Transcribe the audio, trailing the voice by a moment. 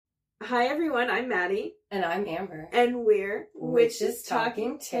Hi everyone, I'm Maddie. And I'm Amber. And we're Witches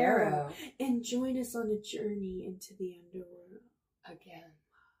Talking Tarot. And join us on a journey into the underworld.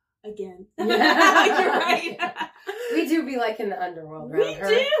 Again. Yeah. You're right. We do be like in the underworld, right?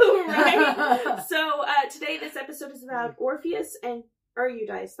 We do, right? So today this episode is about Orpheus and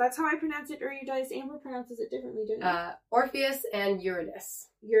Eurydice. That's how I pronounce it, Eurydice. Amber pronounces it differently, don't you? Orpheus and Eurydice.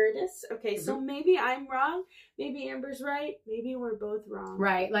 Eurydice? Okay, so maybe I'm wrong. Maybe Amber's right. Maybe we're both wrong.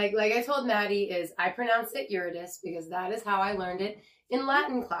 Right. Like I told Maddie, is I pronounce it Eurydice because that is how I learned it in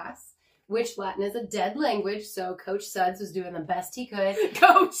Latin class. Which Latin is a dead language, so Coach Suds was doing the best he could.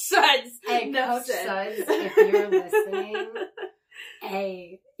 Coach Suds! And Coach Suds, if you're listening,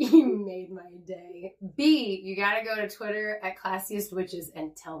 A, you made my day. B, you gotta go to Twitter at Classiest Witches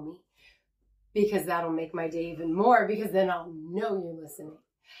and tell me. Because that'll make my day even more, because then I'll know you're listening.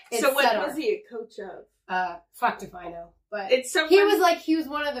 So what was he a coach of? Fucked if I know. But it's so he was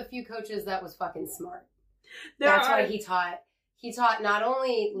one of the few coaches that was fucking smart. That's why he taught. He taught not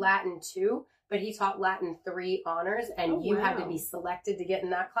only Latin 2, but he taught Latin 3 honors, and you had to be selected to get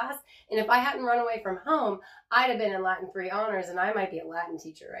in that class. And if I hadn't run away from home, I'd have been in Latin 3 honors, and I might be a Latin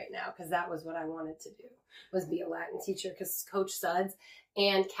teacher right now, because that was what I wanted to do, was be a Latin teacher, because Coach Suds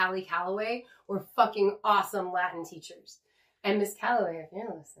and Callie Calloway were fucking awesome Latin teachers. And Miss Calloway, if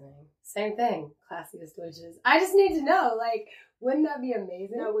you're listening, same thing, Classiest Witches. I just need to know, like, wouldn't that be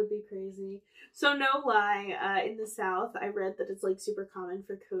amazing? That would be crazy. So no lie, in the South, I read that it's like super common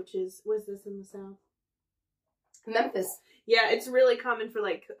for coaches. Was this in the South? Memphis. Yeah, it's really common for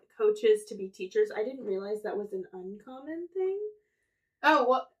like coaches to be teachers. I didn't realize that was an uncommon thing. Oh,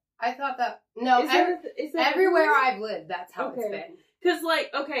 well, I thought that, no, is that everywhere I've lived, that's how it's been. Because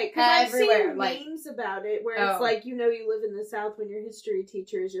I've seen memes about it where it's like, you live in the South when your history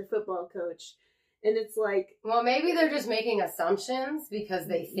teacher is your football coach. And it's like... Well, maybe they're just making assumptions because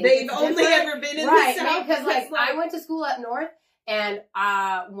they think they've only ever been in the South. Because, I went to school up north, and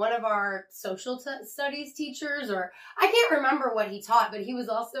one of our social studies teachers, or I can't remember what he taught, but he was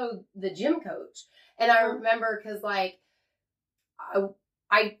also the gym coach. And I remember because, I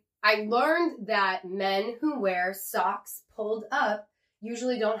learned that men who wear socks pulled up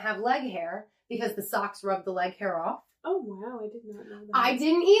usually don't have leg hair because the socks rub the leg hair off. Oh wow, I did not know that. I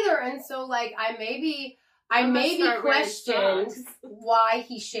didn't either, and so I maybe questioned why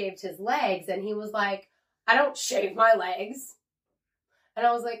he shaved his legs, and he was like, "I don't shave my legs," and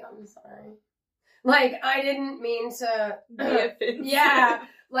I was like, "I'm sorry, I didn't mean to be offensive." Yeah,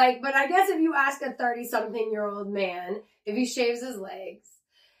 but I guess if you ask a 30-something-year-old man if he shaves his legs.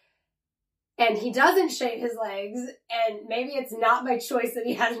 And he doesn't shave his legs, and maybe it's not by choice that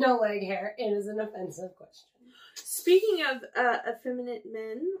he has no leg hair. It is an offensive question. Speaking of effeminate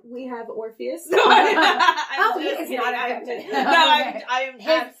men, we have Orpheus. No, he's not effeminate. I am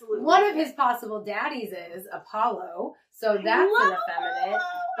absolutely. One of his possible daddies is Apollo, so that's an effeminate.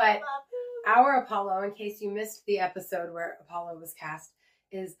 But our Apollo, in case you missed the episode where Apollo was cast,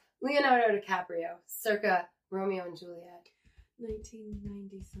 is Leonardo DiCaprio, circa Romeo and Juliet.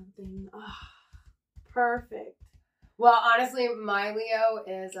 1990-something. Oh, perfect. Well, honestly, my Leo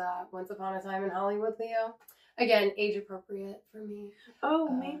is Once Upon a Time in Hollywood Leo. Again, age appropriate for me. Oh,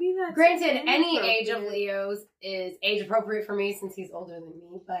 maybe that's... Granted, any age of Leos is age appropriate for me since he's older than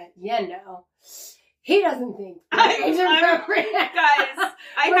me, but no. He doesn't think age appropriate. Guys,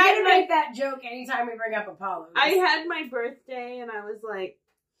 we're going to make that joke anytime we bring up Apollo. I had my birthday and I was like,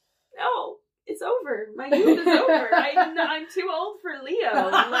 no. It's over. My youth is over. I'm too old for Leo.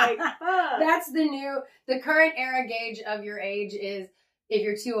 That's the current era gauge of your age is if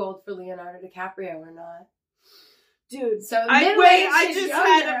you're too old for Leonardo DiCaprio or not. Dude, so I just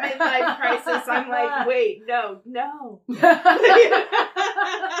had a midlife crisis. I'm like, wait, no.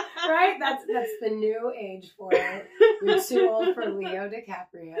 Right? That's the new age for it. You're too old for Leo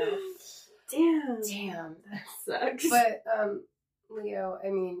DiCaprio. Damn. That sucks. But, Leo, I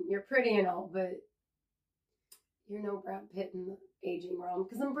mean, you're pretty and all, but you're no Brad Pitt in the aging realm,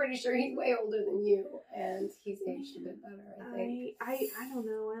 because I'm pretty sure he's way older than you, and he's aged a bit better, I think. I don't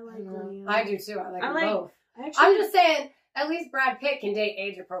know. I like Leo. I do too. I like them both. I'm just saying, at least Brad Pitt can date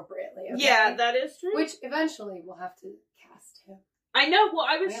age appropriately. Okay? Yeah, that is true. Which eventually we'll have to cast him. I know. Well,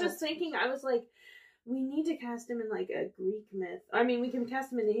 I was just thinking, I was like, we need to cast him in a Greek myth. I mean, we can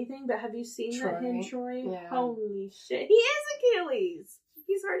cast him in anything, but have you seen that in Troy? Yeah. Holy shit. He is Achilles.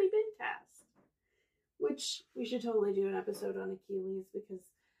 He's already been cast. Which we should totally do an episode on Achilles because,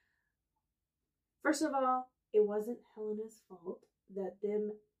 first of all, it wasn't Helena's fault that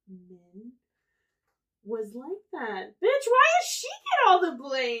them men was like that. Bitch, why does she get all the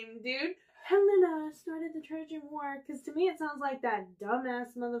blame, dude? Helena started the Trojan War, because to me it sounds like that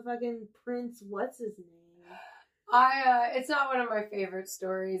dumbass motherfucking prince, what's his name? It's not one of my favorite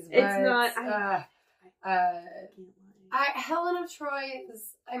stories, but it's not. Helen of Troy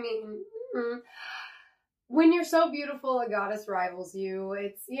is, I mean, when you're so beautiful, a goddess rivals you.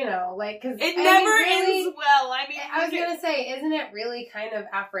 It's, you know, like, because it never ends well. I mean, I was gonna say, isn't it really kind of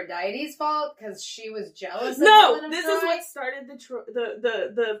Aphrodite's fault because she was jealous? No, this is what started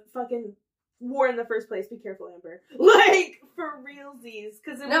the fucking war in the first place. Be careful, Amber. Like, for realsies,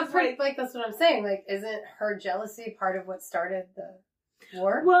 because it was like that's what I'm saying. Like, isn't her jealousy part of what started the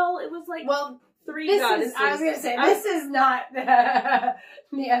war? Well, it was like three goddesses. I was gonna say this is not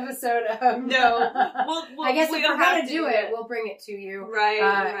the episode of no. Well, I guess if we're gonna do it, we'll bring it to you. Right.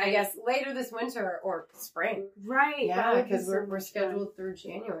 I guess later this winter or spring. Right. Yeah, because we're scheduled through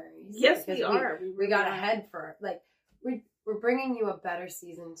January. Yes, we are. We got ahead for we're bringing you a better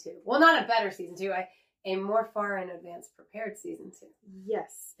season 2. Well, not a better season 2. A more far in advance prepared season 2.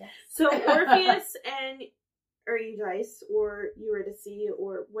 Yes. So Orpheus and Eurydice or Eurydice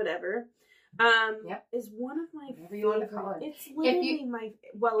or whatever. Is one of my whatever you want to call it. It's literally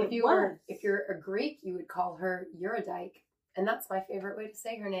if you're a Greek, you would call her Eurydice, and that's my favorite way to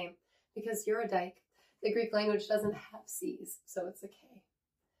say her name because Eurydice, the Greek language doesn't have C's, so it's a K.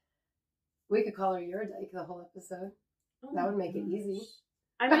 We could call her Eurydice the whole episode. That would make it easy.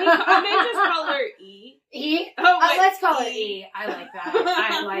 I may just call her E. E? Oh, let's call her E. I like that.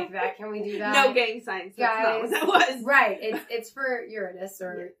 I like that. Can we do that? No gang signs. Guys, that was. Right. It's for Eurydice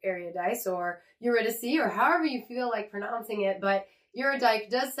or Eurydice or Eurydice or however you feel like pronouncing it. But Eurydice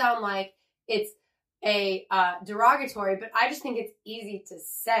does sound like it's a derogatory, but I just think it's easy to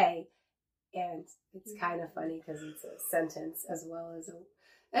say. And it's kind of funny because it's a sentence as well as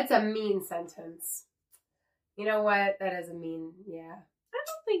that's a mean sentence. You know what? That is a mean, yeah. I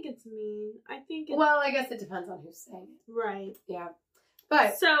don't think it's mean. I think it's... Well, I guess it depends on who's saying it. Right. Yeah.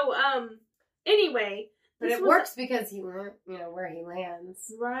 But... So, anyway... But it works because he learned, you know, where he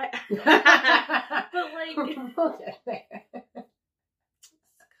lands. Right. But, like... We'll get there. Cut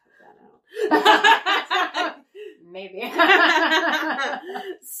that out. Maybe.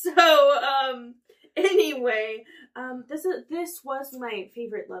 So, anyway... This was my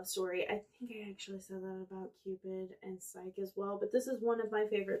favorite love story. I think I actually said that about Cupid and Psyche as well, but this is one of my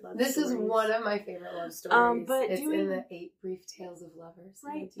favorite love stories. This is one of my favorite love stories. But it's in the 8 Brief Tales of Lovers.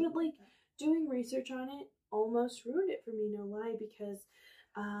 Right, but like doing research on it almost ruined it for me, no lie, because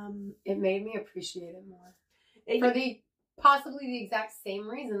it made me appreciate it more. For possibly the exact same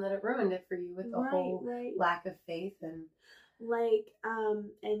reason that it ruined it for you with the whole lack of faith and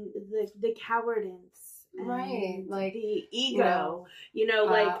and the cowardice. Right, like the ego, you know,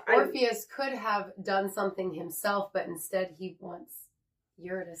 like Orpheus could have done something himself, but instead he wants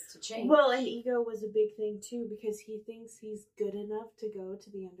Eurydice to change. Well, and ego was a big thing too because he thinks he's good enough to go to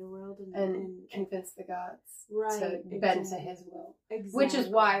the underworld and convince the gods to bend to his will. Exactly. Which is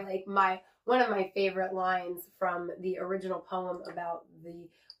why, like, one of my favorite lines from the original poem about the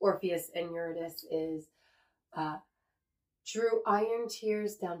Orpheus and Eurydice is. Drew iron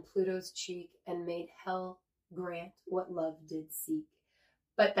tears down Pluto's cheek and made hell grant what love did seek.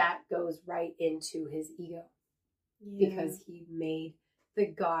 But that goes right into his ego. Yeah. Because he made the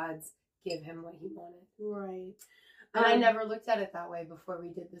gods give him what he wanted. Right. And I never looked at it that way before we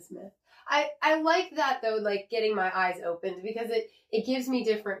did this myth. I like that, though, like, getting my eyes opened because it gives me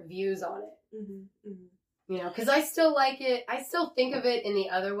different views on it. Mm-hmm, mm-hmm. You know, because I still like it. I still think of it in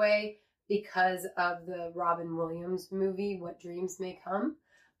the other way. Because of the Robin Williams movie, What Dreams May Come,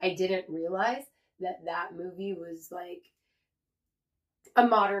 I didn't realize that movie was like a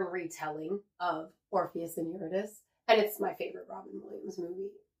modern retelling of Orpheus and Eurydice. And it's my favorite Robin Williams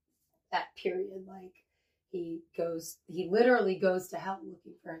movie. That period, like, he literally goes to hell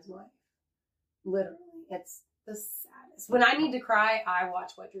looking for his wife. Literally. It's the saddest. When I need to cry, I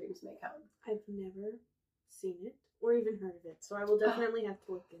watch What Dreams May Come. I've never seen it or even heard of it, so I will definitely have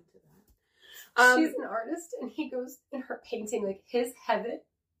to look into that. She's an artist, and he goes in her painting, like, his heaven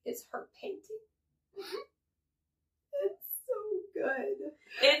is her painting. It's so good.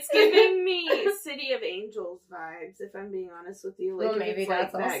 It's giving me City of Angels vibes, if I'm being honest with you. Like, well, maybe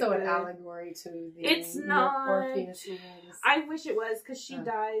that's like also an allegory to the It's not. Orpheus. I wish it was, because she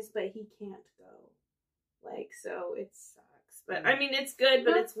dies, but he can't go. Like, so it sucks. But, I mean, it's good,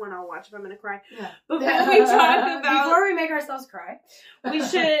 but it's one I'll watch if I'm going to cry. Yeah. Before we talk about... Before we make ourselves cry. We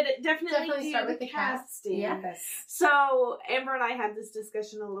should definitely start with the casting. Yes. So, Amber and I had this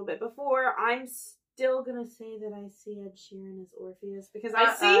discussion a little bit before. I'm still going to say that I see Ed Sheeran as Orpheus, because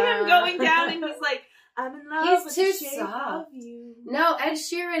I see him going down, and he's like, I'm in love with the shape of you. No, Ed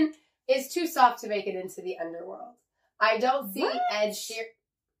Sheeran is too soft to make it into the underworld. I don't see Ed Sheeran.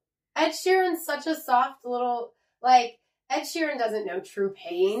 Ed Sheeran's such a soft little, like, Ed Sheeran doesn't know true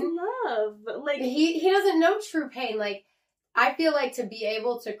pain. He's love. Like, he doesn't know true pain. Like, I feel like to be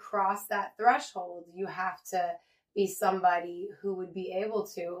able to cross that threshold, you have to be somebody who would be able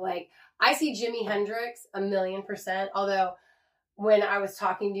to. Like, I see Jimi Hendrix 1,000,000%. Although, when I was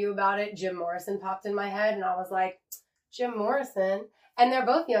talking to you about it, Jim Morrison popped in my head, and I was like, Jim Morrison. And they're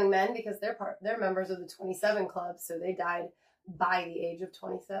both young men because they're members of the 27 Club, so they died by the age of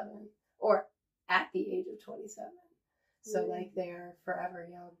 27 or at the age of 27. So like they're forever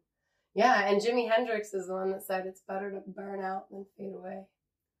young. Yeah, and Jimi Hendrix is the one that said it's better to burn out than fade away.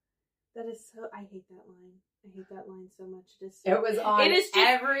 That is so, I hate that line. I hate that line so much. It was on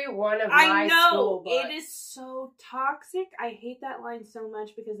every one of my school books. It is so toxic. I hate that line so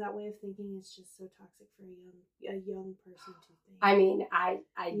much because that way of thinking is just so toxic for a young person to think. I mean, I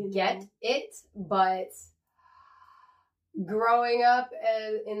get it, but growing up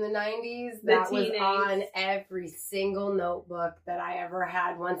in the 90s, that was on every single notebook that I ever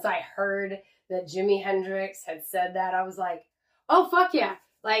had. Once I heard that Jimi Hendrix had said that, I was like, oh, fuck yeah.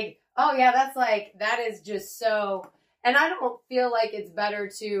 Like, oh yeah, that is just so, and I don't feel like it's better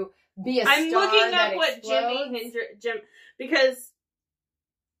to be a star. I'm looking up what Jimi Hendrix, because,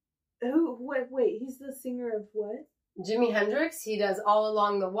 wait, he's the singer of what? Jimi Hendrix, he does All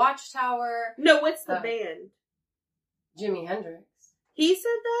Along the Watchtower. No, what's the band? Jimi Hendrix. He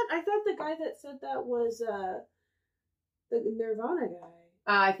said that? I thought the guy that said that was, the Nirvana guy.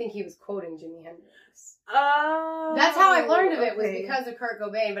 I think he was quoting Jimi Hendrix. Oh. That's how I learned of it, was because of Kurt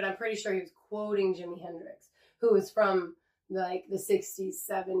Cobain, but I'm pretty sure he was quoting Jimi Hendrix, who was from, like, the 60s,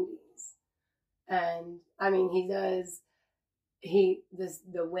 70s. And, I mean, The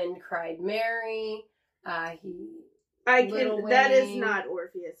Wind Cried Mary, that is not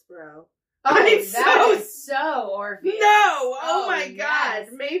Orpheus, bro. Oh, that is so Orpheus. No! Oh my God.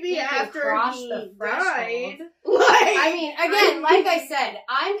 Maybe after he died. I mean, again, like I said,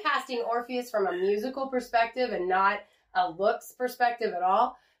 I'm casting Orpheus from a musical perspective and not a looks perspective at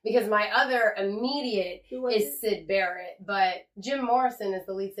all. Because my other immediate is Syd Barrett. But Jim Morrison is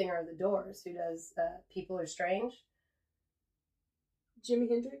the lead singer of The Doors, who does People Are Strange. Jimi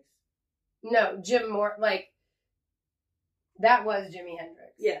Hendrix? No, that was Jimi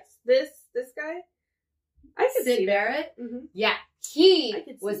Hendrix. Yes. This guy? I could see Syd Barrett? Mm-hmm. Yeah. He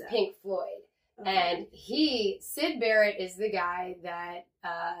was Pink Floyd. And Syd Barrett is the guy that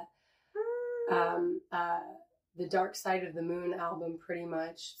the Dark Side of the Moon album pretty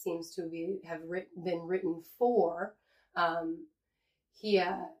much seems to have been written for. The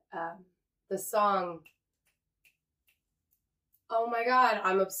song, oh my God,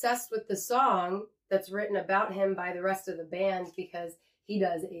 I'm obsessed with the song that's written about him by the rest of the band because he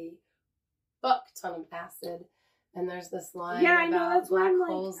does a fuck ton of acid. And there's this line about black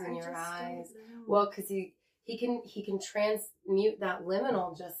holes in your eyes. Well, because he can transmute that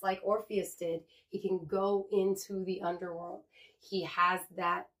liminal just like Orpheus did. He can go into the underworld. He has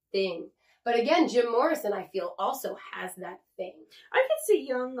that thing. But again, Jim Morrison, I feel, also has that thing. I could see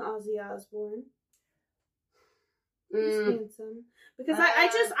young Ozzy Osbourne. He's handsome. Because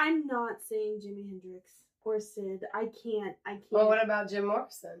I'm not saying Jimi Hendrix or Sid. I can't. Well, what about Jim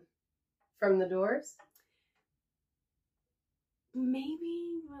Morrison? From The Doors?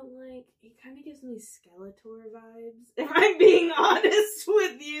 Maybe, but like, it kind of gives me Skeletor vibes. If I'm being honest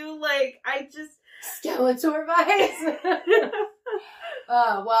with you, like, I just... Skeletor vibes?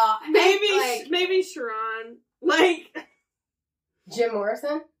 Well, maybe Sharon. Like... Jim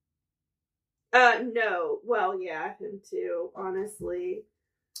Morrison? No. Well, yeah, him too, honestly.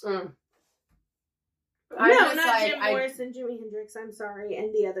 Mm. No, not Jim Morrison, Jimi Hendrix, I'm sorry,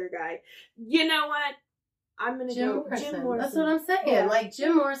 and the other guy. You know what? I'm going to go Jim Morrison. That's what I'm saying. Yeah. Like,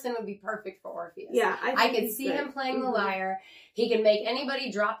 Jim Morrison would be perfect for Orpheus. Yeah, I could see him playing the lyre. He can make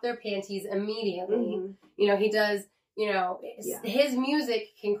anybody drop their panties immediately. Mm-hmm. You know, he does, his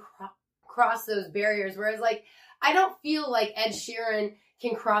music can cross those barriers. Whereas, like, I don't feel like Ed Sheeran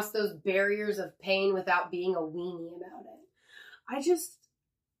can cross those barriers of pain without being a weenie about it.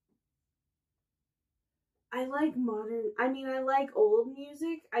 I like I like old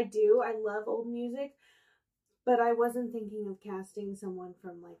music. I do. I love old music. But I wasn't thinking of casting someone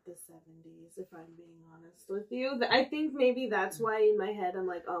from, like, the 70s, if I'm being honest with you. I think maybe that's why in my head I'm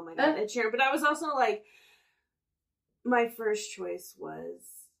like, oh my God, Ed Sheeran. But I was also like, my first choice was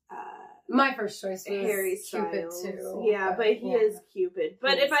Harry Cupid too. Yeah, but he is Cupid.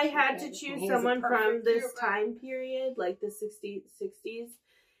 But if I had to choose someone from this time period, like the 60s,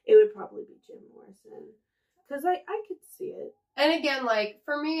 it would probably be Jim Morrison. Because I could see it. And again, like,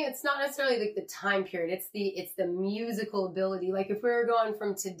 for me, it's not necessarily like the time period. It's the musical ability. Like, if we were going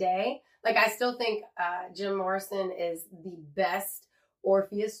from today, like, I still think Jim Morrison is the best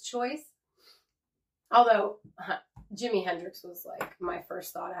Orpheus choice. Although Jimi Hendrix was like my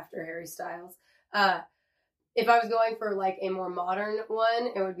first thought after Harry Styles. If I was going for like a more modern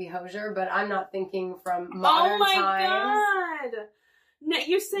one, it would be Hozier, but I'm not thinking from modern times. Oh my god! No,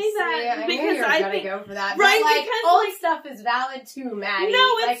 you say that I because knew you were gonna go for that. Right, but like, because old stuff is valid too, Maddie.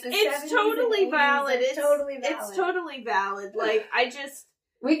 No, it's totally valid. It's totally valid. It's totally valid. Like,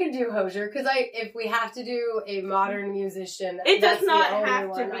 we can do Hozier, because if we have to do a modern musician, it does not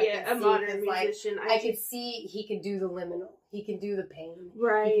have to be a modern musician. Like, I could see he could do the liminal. He can do the pain.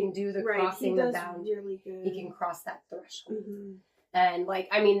 Right. He can do the crossing the boundary. Really good. He can cross that threshold. Mm-hmm. And like,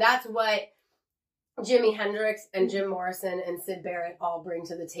 I mean, that's what Jimi Hendrix and Jim Morrison and Syd Barrett all bring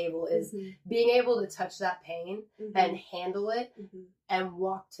to the table, is being able to touch that pain and handle it and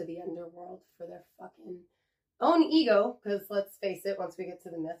walk to the underworld for their fucking own ego. Because let's face it, once we get to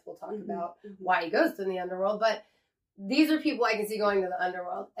the myth, we'll talk about why he goes to the underworld. But these are people I can see going to the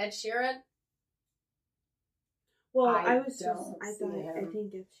underworld. Ed Sheeran. Well, I think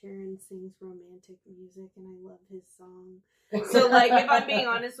Ed Sheeran sings romantic music, and I love his song. So, like, if I'm being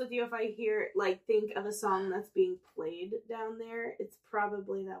honest with you, if I think of a song that's being played down there, it's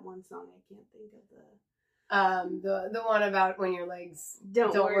probably that one song. I can't think of the one about when your legs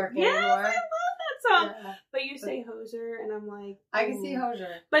don't work anymore. Yes, I love that song. Yeah. But you say Hozier, and I'm like, I can see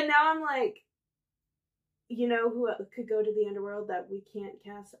Hozier. But now I'm like, you know who could go to the underworld that we can't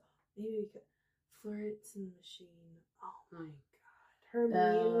cast? Maybe we could. Florence and the Machine. Oh my god. Her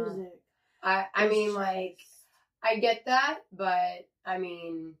music. I mean, like, I get that, but I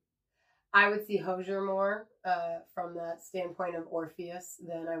mean, I would see Hozier more from that standpoint of Orpheus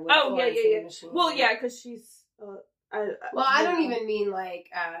than I would Florence and the Machine. Well, yeah, because she's... I don't even mean, like,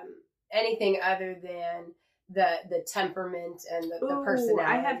 anything other than the temperament and the personality.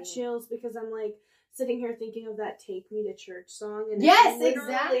 I have chills because I'm, like, sitting here thinking of that Take Me to Church song. And yes,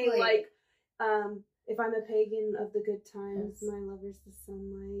 exactly. Like, if I'm a pagan of the good times, my lover's the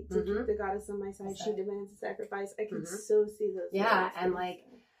sunlight. To keep the goddess on my side, she demands a sacrifice. I can so see those. Yeah, and like,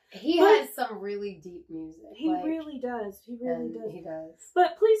 he has some really deep music. He really does. He really does. He does.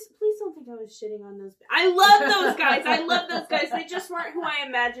 But please don't think I was shitting on those. I love those guys. I love those guys. They just weren't who I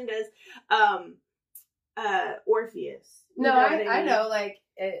imagined as Orpheus. No, I know, like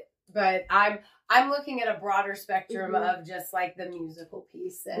it, but I'm looking at a broader spectrum of just like the musical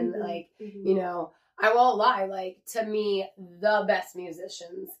piece, and like, you know, I won't lie, like, to me, the best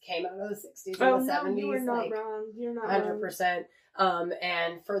musicians came out of the 60s and the 70s. You were not wrong. You're not 100%.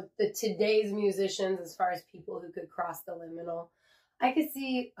 And for today's musicians, as far as people who could cross the liminal, I could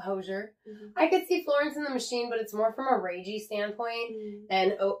see Hozier. I could see Florence and the Machine, but it's more from a ragey standpoint.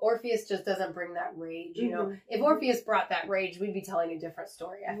 And Orpheus just doesn't bring that rage, you know. If Orpheus brought that rage, we'd be telling a different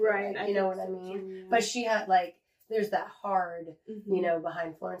story, I feel like, you know what I mean? Yeah. But she had, like, there's that hard, you know,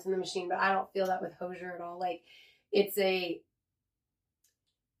 behind Florence and the Machine, but I don't feel that with Hozier at all. Like,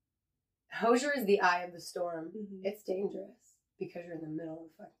 Hozier is the eye of the storm. It's dangerous because you're in the middle of a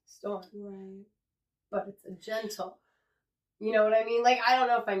fucking storm. Right. But it's a gentle, you know what I mean? Like, I don't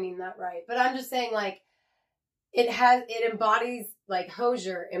know if I mean that right, but I'm just saying, like, it embodies, like,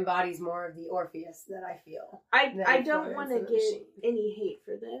 Hozier embodies more of the Orpheus that I feel. I don't want to get any hate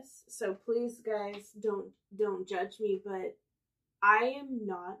for this, so please, guys, don't judge me, but I am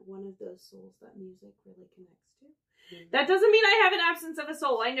not one of those souls that music really connects to. That doesn't mean I have an absence of a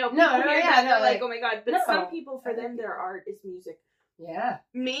soul. I know people like, oh my god, but some people, for them, their art is music. Yeah.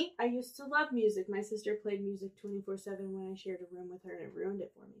 Me, I used to love music. My sister played music 24/7 when I shared a room with her, and it ruined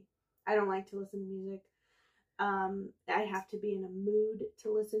it for me. I don't like to listen to music. I have to be in a mood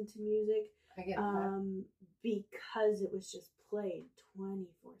to listen to music. I get that. Because it was just played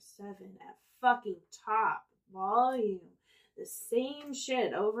 24/7 at fucking top volume. The same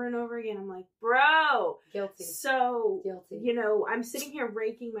shit over and over again. I'm like, bro. Guilty. So, guilty. You know, I'm sitting here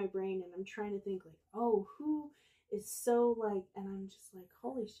raking my brain and I'm trying to think, like, oh, who is so, like, and I'm just like,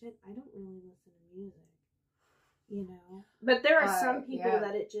 holy shit, I don't really listen to music. You know? But there are some people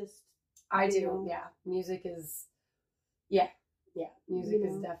that it just... I do, know. Yeah. Music is... Yeah. Music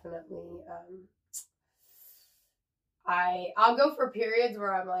is definitely... I'll go for periods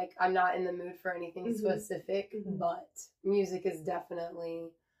where I'm like, I'm not in the mood for anything specific, but music is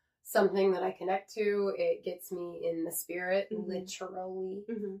definitely something that I connect to. It gets me in the spirit, literally.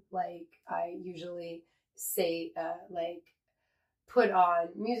 Like, I usually say, like, put on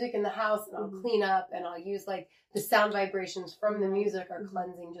music in the house and I'll clean up and I'll use like the sound vibrations from the music are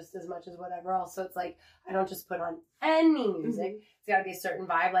cleansing just as much as whatever else. So it's like, I don't just put on any music. It's got to be a certain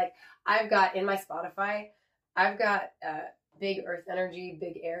vibe. Like I've got in my Spotify, I've got big earth energy,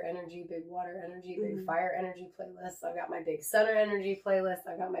 big air energy, big water energy, big fire energy playlists. I've got my big sun energy playlist.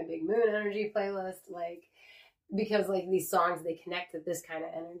 I've got my big moon energy playlist. Like, because like these songs, they connect to this kind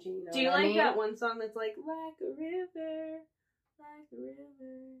of energy. You know Do you like that one song that's like a river, like a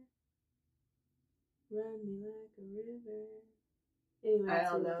river, run me like a river? Anyway, I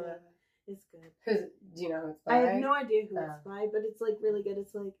don't know. Good. It's good. Do you know who it's by? I have no idea who it's by, but it's like really good.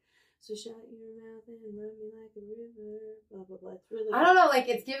 It's like, so shut your mouth and run me like a river, blah, blah, blah. It's really good. I don't know, like,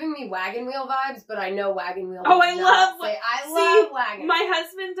 it's giving me Wagon Wheel vibes, but I know Wagon Wheel. Oh, I love Wagon. My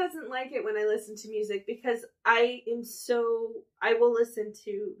husband doesn't like it when I listen to music because I will listen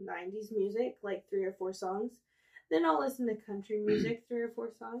to 90s music, like 3 or 4 songs. Then I'll listen to country music, 3 or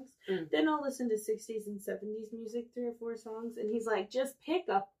 4 songs. Then I'll listen to 60s and 70s music, 3 or 4 songs. And he's like, just pick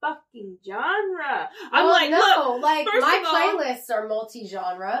a fucking genre. I'm like, no, look, like my playlists are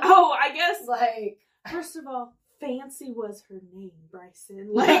multi-genre. Oh, I guess. Like, first of all, Fancy was her name,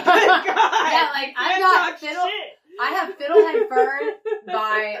 Bryson. Like, God. Yeah, like I have Fiddlehead Fern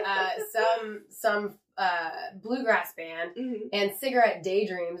by some bluegrass band and Cigarette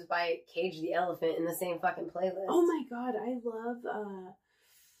Daydreams by Cage the Elephant in the same fucking playlist. Oh my God, I love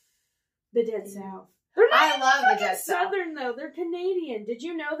the Dead South. I love the Dead South. Southern though, they're Canadian. Did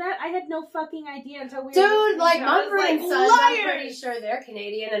you know that? I had no fucking idea until we Dude, like Mumford and Sons, Lyre. I'm pretty sure they're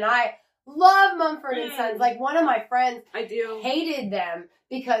Canadian, and I love Mumford and Sons. Like one of my friends hated them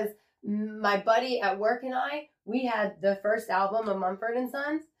because my buddy at work and we had the first album of Mumford and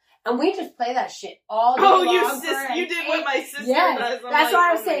Sons, and we just play that shit all day long. You did what my sister does. I'm that's why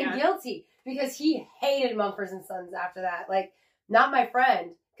I was saying guilty, because he hated Mumford and Sons after that. Like, not my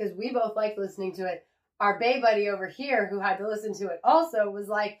friend, because we both liked listening to it. Our bae buddy over here, who had to listen to it also, was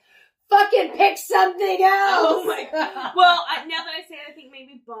like, fucking pick something else! Oh my God. Well, now that I say it, I think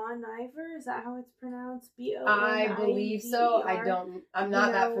maybe Bon Iver, is that how it's pronounced? I believe so. I'm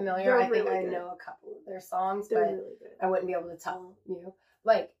not that familiar. I think really I know a couple of their songs, they're but really good. I wouldn't be able to tell you.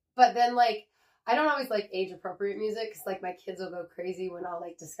 Like, but then, like, I don't always like age-appropriate music, because, like, my kids will go crazy when I'll,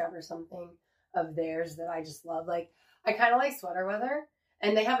 like, discover something of theirs that I just love. Like, I kind of like Sweater Weather,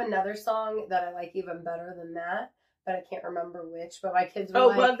 and they have another song that I like even better than that, but I can't remember which. But my kids were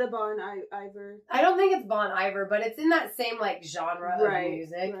love the Bon Iver. I don't think it's Bon Iver, but it's in that same, like, genre of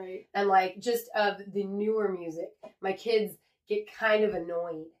music. Right. And, like, just of the newer music. My kids get kind of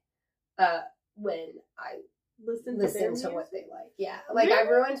annoyed when I listen to what they like. Yeah. Like, really? I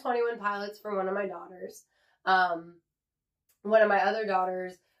ruined 21 Pilots for one of my daughters. One of my other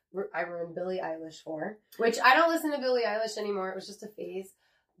daughters, I ruined Billie Eilish for, which I don't listen to Billie Eilish anymore. It was just a phase.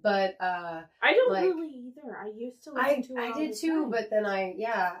 But I don't really either. I used to listen to it. I did too, but then I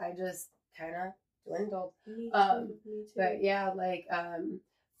just kind of dwindled. Me too. But yeah, like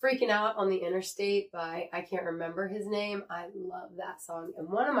Freaking Out on the Interstate by, I can't remember his name. I love that song. And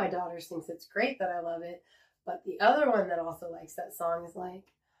one of my daughters thinks it's great that I love it. But the other one that also likes that song is like,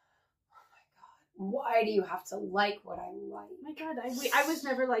 why do you have to like what I like? Oh my God, I was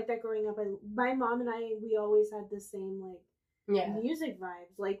never like that growing up. My mom and we always had the same music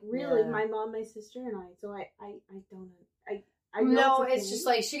vibes. Like really, my mom, my sister, and I. So I know it's just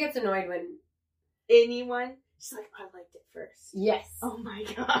like she gets annoyed when anyone. She's like, I liked it first. Yes. Oh my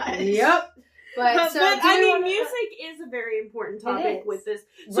God. Yep. But I mean, music is a very important topic with this.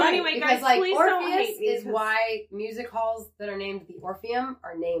 So anyway, because, guys, please Orpheus don't hate me. Is why music halls that are named the Orpheum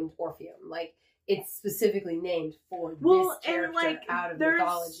are named Orpheum. Like, it's specifically named for this character out of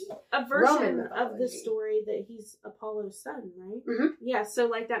mythology. A version of the story that he's Apollo's son, right? Mm-hmm. Yeah, so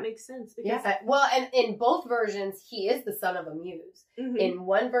that makes sense. Because well, and in both versions, he is the son of a muse. Mm-hmm. In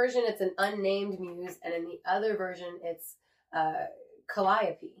one version, it's an unnamed muse, and in the other version, it's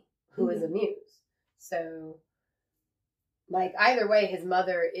Calliope, who is a muse. So, either way, his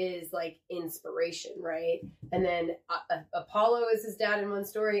mother is, inspiration, right? And then Apollo is his dad in one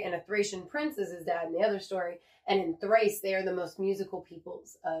story, and a Thracian prince is his dad in the other story. And in Thrace, they are the most musical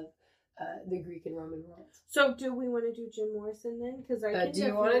peoples of the Greek and Roman worlds. So, do we want to do Jim Morrison then? Because do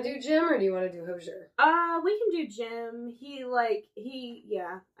you want to do Jim, or do you want to do Hozier? We can do Jim.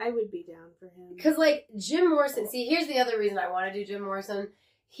 I would be down for him. Because, Jim Morrison, see, here's the other reason I want to do Jim Morrison.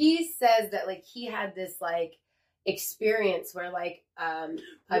 He says that, he had this, experience where a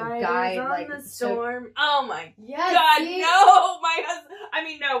guy on the storm. Oh my yes, God, no, my husband. I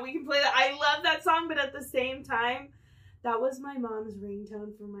mean, no, we can play that. I love that song, but at the same time, that was my mom's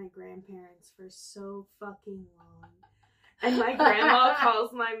ringtone for my grandparents for so fucking long. And my grandma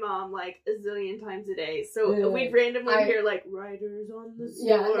calls my mom like a zillion times a day. So we'd randomly hear like Riders on the Storm.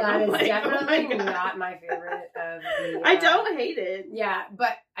 Yeah, that is like, definitely not my favorite of the... I don't hate it. Yeah,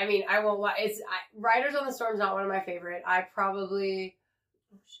 but I mean, I won't lie. Riders on the Storm is not one of my favorite. I probably...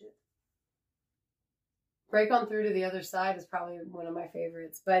 Oh, shit. Break On Through to the Other Side is probably one of my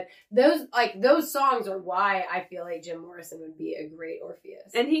favorites. But those songs are why I feel like Jim Morrison would be a great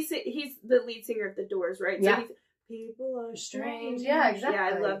Orpheus. And he's the lead singer of The Doors, right? Yeah. So People Are Strange. Yeah, exactly.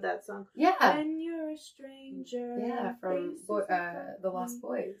 Yeah, I love that song. Yeah. When You're a Stranger. Yeah, from The Lost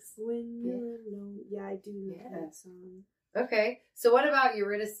Boys. When You're Alone. Yeah, I do know that song. Okay. So what about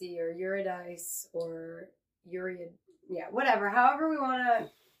Eurydice or Eurydice or yeah, whatever. However we want to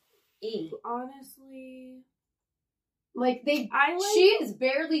eat. Honestly... Like, she is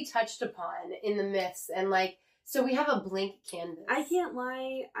barely touched upon in the myths, and like, so we have a blank canvas. I can't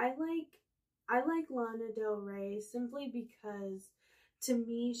lie, I like Lana Del Rey simply because, to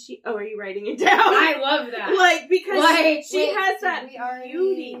me, are you writing it down? I love that. Like, because she has that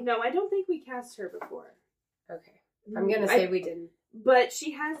beauty. No, I don't think we cast her before. Okay. I'm gonna say we didn't. But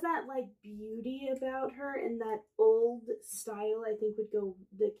she has that, like, beauty about her, and that old style, I think, would go,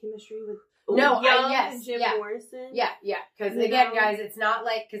 the chemistry with Jim Morrison. Yeah, because, again, guys, it's not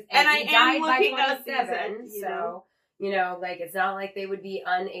like, because he died by 27, so, you know, like, it's not like they would be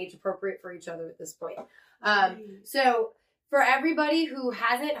age appropriate for each other at this point. So, for everybody who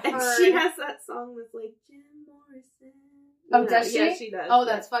hasn't heard... And she has that song that's like, Jim Morrison. Oh, does she? Yeah, she does. Oh,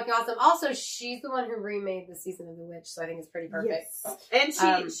 that's fucking awesome. Also, she's the one who remade The Season of the Witch, so I think it's pretty perfect. Yes.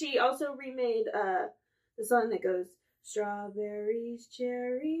 And she also remade the song that goes, Strawberries,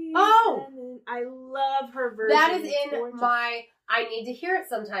 Cherries. Oh! I love her version. That is in my I Need to Hear It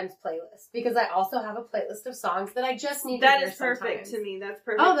Sometimes playlist, because I also have a playlist of songs that I just need to hear sometimes. That is perfect to me. That's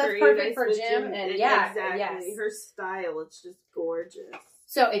perfect Oh, that's perfect for Jim. And exactly. Yes. Her style, it's just gorgeous.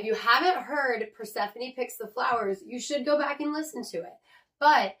 So if you haven't heard Persephone Picks the Flowers, you should go back and listen to it.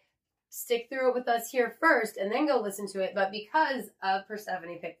 But stick through it with us here first and then go listen to it. But because of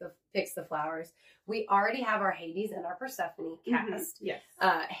Persephone Picks the Flowers, we already have our Hades and our Persephone cast. Yes.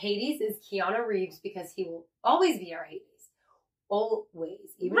 Hades is Keanu Reeves because he will always be our Hades.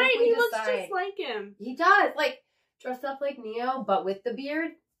 Always. Even if we he decide, looks just like him. He does. Like, dressed up like Neo, but with the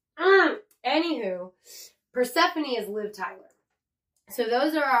beard. Anywho, Persephone is Liv Tyler. So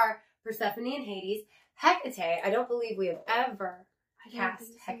those are our Persephone and Hades. Hecate, I don't believe we have ever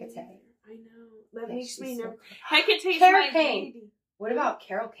cast Hecate. I know. That makes me nervous. So Hecate's Carol my Kane. baby. What about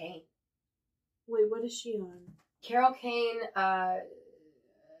Carol Kane? Wait, what is she on? Carol Kane,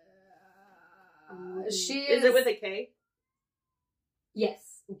 she is it with a K?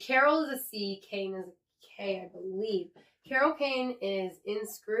 Yes. Carol is a C, Kane is a K, I believe. Carol Kane is in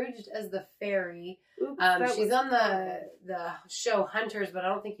Scrooged as the fairy. Oops, she's on the show Hunters, but I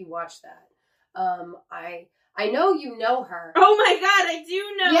don't think you watched that. I know you know her. Oh my god, I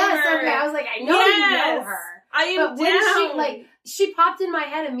do know her. Yes, okay. I was like, I know you know her. I am but when she popped in my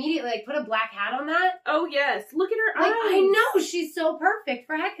head immediately, like, put a black hat on that. Oh yes, look at her eyes. I know, she's so perfect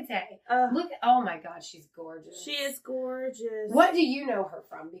for Hecate. Oh my god, she's gorgeous. She is gorgeous. What do you know her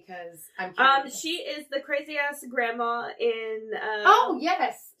from? Because I'm curious. She is the crazy ass grandma in oh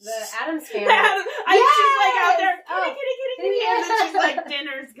yes, the Addams Family. She's like out there, kitty, and then she's like,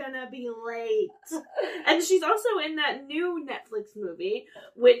 dinner's gonna be late. And she's also in that new Netflix movie,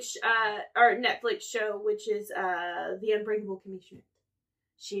 which or Netflix show, which is The Unbreakable Kimmy Schmidt.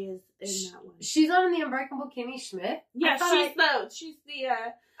 She is in that one. She's on The Unbreakable Kimmy Schmidt? Yeah, she's the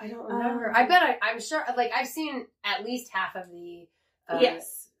I don't remember. I bet I'm sure, like, I've seen at least half of the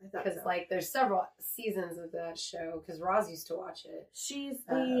yes. Because, like, there's several seasons of that show, because Roz used to watch it. She's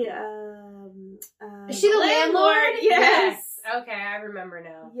the, is she the landlord? Yes. Okay, I remember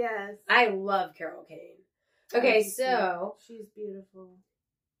now. Yes. I love Carol Kane. Okay, so. She's beautiful.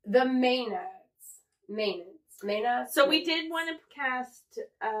 The Maynards. So we did want to cast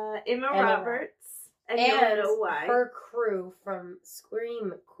Emma Roberts. And you don't know why. Her crew from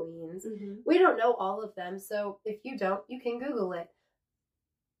Scream Queens. Mm-hmm. We don't know all of them, so if you don't, you can Google it.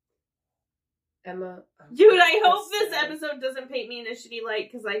 Emma. Dude, I hope this episode doesn't paint me in a shitty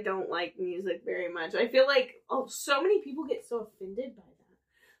light because I don't like music very much. I feel like so many people get so offended by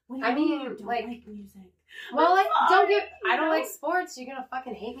that. I mean, you don't like music. Well, like, I don't like sports. You're gonna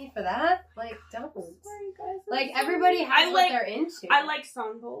fucking hate me for that? Like, don't. Sorry, guys. Like, everybody has what they're into. I like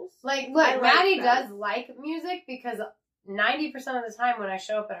song bowls. Like, look, Maddie does like music because 90% of the time when I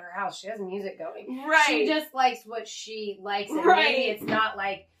show up at her house, she has music going. Right. She just likes what she likes, and maybe it's not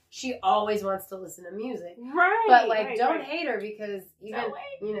like she always wants to listen to music. Right. But, like, don't hate her because even,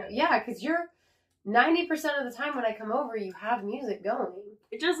 because 90% of the time when I come over, you have music going.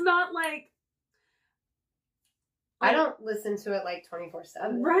 It's just not like... I don't listen to it like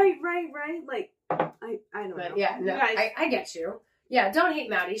 24/7. Right. Like, I don't know. Yeah, no, I get you. Yeah, don't hate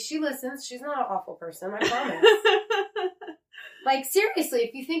Maddie. She listens. She's not an awful person, I promise. Like, seriously,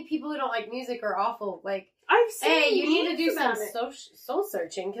 if you think people who don't like music are awful, like, hey, you need to do some soul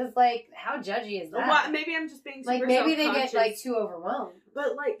searching, because, like, how judgy is that? Well, maybe I'm just being super like, maybe they get, like, too overwhelmed.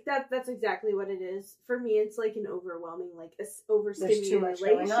 But, like, that's exactly what it is. For me, it's, like, an overwhelming, like, overstimulation too much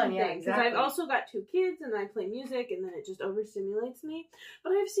going on, yeah, thing. Because exactly. I've also got 2 kids, and I play music, and then it just overstimulates me.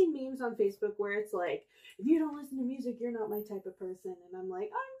 But I've seen memes on Facebook where it's like, if you don't listen to music, you're not my type of person. And I'm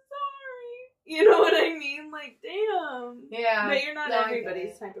like, I'm sorry. You know what I mean? Like, damn. Yeah. But you're not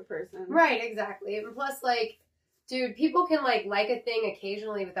everybody's type of person. Right, exactly. And plus, like, dude, people can, like a thing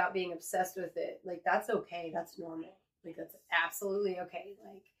occasionally without being obsessed with it. Like, that's okay. That's normal. Like, that's absolutely okay.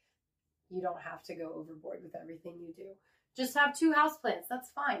 Like, you don't have to go overboard with everything you do. Just have 2 houseplants.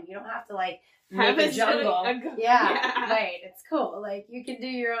 That's fine. You don't have to, like, make a jungle. Yeah, right. It's cool. Like, you can do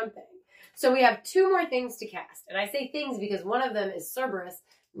your own thing. So we have 2 more things to cast. And I say things because one of them is Cerberus,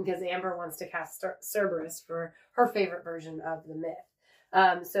 because Amber wants to cast Cerberus for her favorite version of the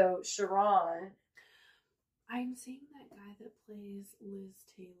myth. So, Sharon. I'm seeing that guy that plays Liz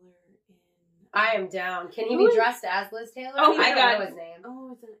Taylor in... I am down. Can he be dressed as Liz Taylor? Oh my God. I don't know his name.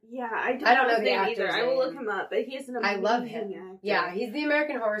 Oh, I don't know his name either. I will look him up, but he is an amazing I love him. actor. Yeah, he's the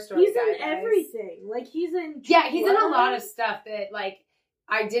American Horror Story He's guy, in everything. Like, he's in... Yeah, he's in a lot of stuff that, like,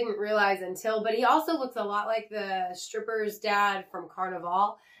 I didn't realize until, but he also looks a lot like the stripper's dad from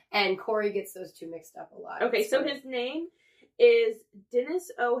Carnival, and Corey gets those 2 mixed up a lot. Okay, so his name is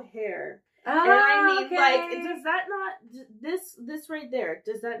Dennis O'Hare. Oh, and I mean, okay. like, does that not, this right there,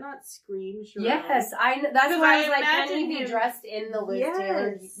 does that not scream Sharon? Yes, that's why I was like, can he be him, dressed in the Liz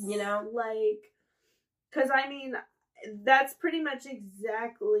Taylor, you know? Like, because I mean, that's pretty much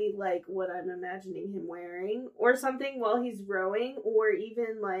exactly like what I'm imagining him wearing, or something while he's rowing, or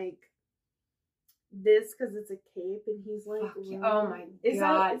even like this, because it's a cape and he's like, oh my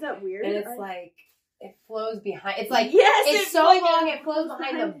God. Is that weird? And it's like, it flows behind. It's like, yes, it's so like long, it flows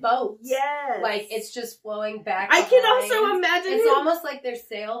behind the boat. Yes. Like, it's just flowing back. I can also imagine it's almost like their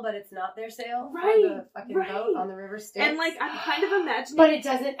sail, but it's not their sail. Right. On the fucking boat on the river Styx. And, like, I'm kind of imagining. But it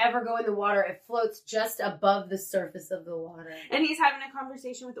doesn't ever go in the water. It floats just above the surface of the water. And he's having a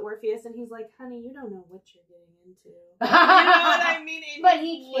conversation with Orpheus, and he's like, honey, you don't know what you're getting into. You know what I mean? But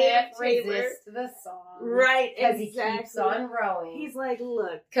he can't resist the song. Right, because he keeps on rowing. He's like,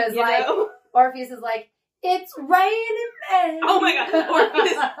 look. Because, like, Orpheus is like, it's raining men. Oh my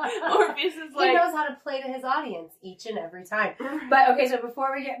God. Orpheus is like... He knows how to play to his audience each and every time. But, okay, so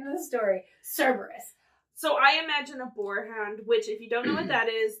before we get into the story, Cerberus. So I imagine a boarhound, which if you don't know what that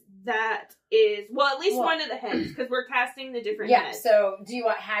is, well, at least one of the heads, because we're casting the different heads. Yeah, so do you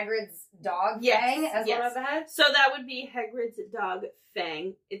want Hagrid's dog Fang as one of the heads? So that would be Hagrid's dog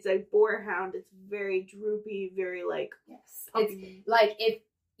Fang. It's a boarhound. It's very droopy, very like... Yes. It's like,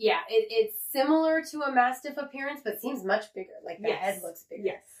 it's similar to a Mastiff appearance, but seems much bigger. Like, the head looks bigger.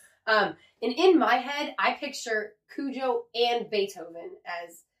 Yes. And in my head, I picture Cujo and Beethoven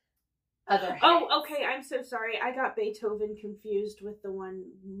as other heads. Oh, okay. I'm so sorry. I got Beethoven confused with the one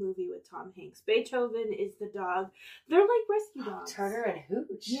movie with Tom Hanks. Beethoven is the dog. They're like rescue dogs. Turner and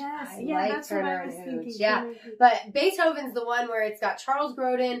Hooch. Yes. I like that's Turner what I was and thinking. Hooch. Yeah. But Beethoven's the one where it's got Charles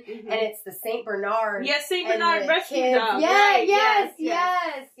Grodin and it's the St. Bernard. Yes, St. Bernard rescue dog. Yeah, right.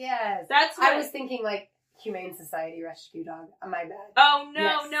 yes. That's what I was thinking, like, Humane Society rescue dog. My bad. Oh,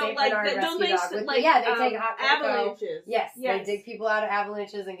 no, St. like, don't they take hot cocoa. Avalanches. Yes, they dig people out of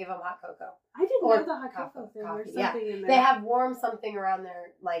avalanches and give them hot cocoa. I didn't know the hot cocoa thing or something in there. They have warm something around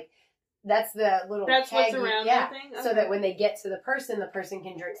their, like, that's the little That's keg, what's around their thing? Okay. So that when they get to the person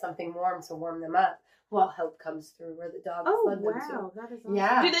can drink something warm to warm them up. Well, help comes through where the dog fled them to. That is awesome.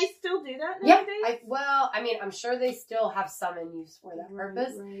 Yeah. Do they still do that nowadays? Yeah. I'm sure they still have some in use for that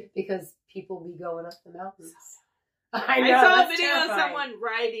purpose because people be going up the mountains. I saw a video of someone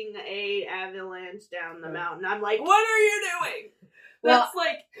riding a avalanche down the mountain. I'm like, what are you doing? That's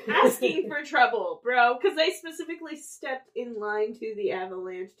like asking for trouble, bro. Because they specifically stepped in line to the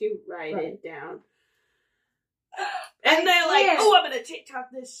avalanche to ride it down. And they're like, oh, I'm gonna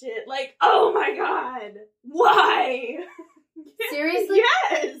TikTok this shit. Like, oh my God. Why? Seriously?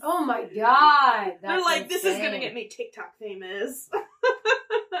 Yes. Oh my God. They're like, this is gonna get me TikTok famous.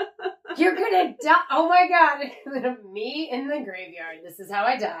 You're gonna die. Oh my God. Me in the graveyard. This is how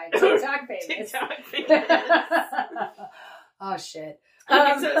I died. TikTok famous. TikTok famous. Oh shit.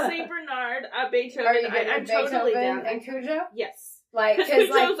 Okay, so St. Bernard, Beethoven. Are you getting I'm Beethoven totally down. and Cujo? Yes. Like, because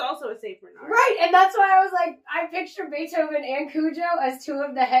Cujo's also a Saint Bernard. Right, and that's why I was like, I picture Beethoven and Cujo as two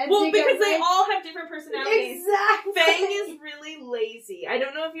of the heads. Well, because they all have different personalities. Exactly. Fang is really lazy. I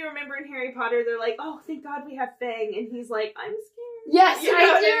don't know if you remember in Harry Potter, they're like, oh, thank God we have Fang. And he's like, I'm scared. Yes,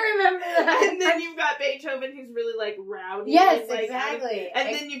 I do remember that. And then you've got Beethoven, who's really, like, rowdy. Yes, and, like, exactly.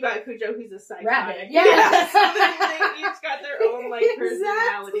 And then you've got Cujo, who's a psychotic. Rabbit. Yeah. So they each got their own, like,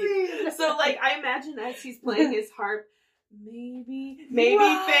 personality. Exactly. So, like, I imagine as he's playing his harp, maybe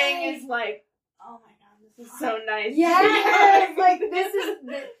Fang is like, oh my God, this is so nice. Yes, like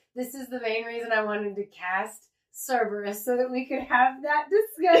this is the main reason I wanted to cast Cerberus so that we could have that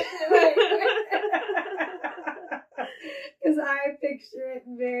discussion. Because I picture it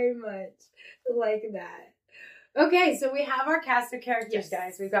very much like that. Okay, so we have our cast of characters,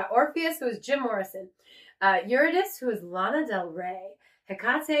 guys. We've got Orpheus, who is Jim Morrison, Eurydice, who is Lana Del Rey.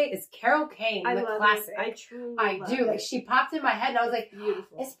 Hecate is Carol Kane, the classic. I truly love it. Like, she popped in my head, and I was like,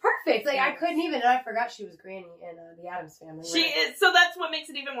 beautiful. It's perfect. Like, I couldn't even, and I forgot she was Granny in The Addams Family. She is, so that's what makes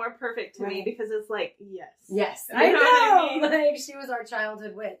it even more perfect to me, because it's like, yes. Yes, I know. What I mean? Like, she was our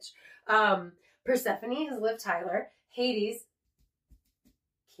childhood witch. Persephone is Liv Tyler. Hades,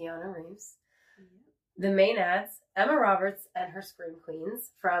 Keanu Reeves. The Maenads, Emma Roberts and her Scream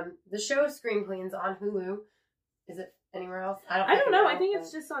Queens from the show Scream Queens on Hulu. Is it anywhere else? I don't know. I think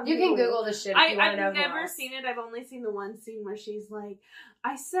it's just on Hulu. You can Google this shit if you want to know. I've never seen it. I've only seen the one scene where she's like,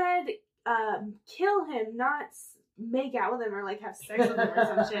 I said kill him, not make out with him or like have sex with him or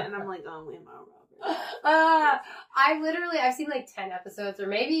some shit. And I'm like, oh, Emma Roberts. I've seen like 10 episodes or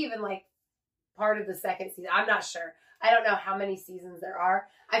maybe even like part of the second season. I'm not sure. I don't know how many seasons there are.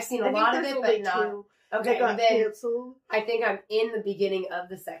 I've seen a lot of it, but not. Two. Okay, then canceled. I think I'm in the beginning of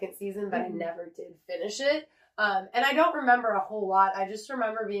the second season, but I never did finish it. And I don't remember a whole lot. I just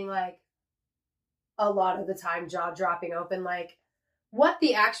remember being like, a lot of the time, jaw dropping open, like, what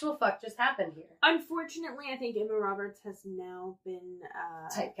the actual fuck just happened here? Unfortunately, I think Emma Roberts has now been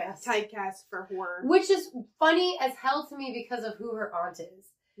typecast for horror. Which is funny as hell to me because of who her aunt is.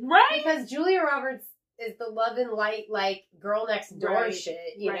 Right? Because Julia Roberts is the love and light, like, girl next door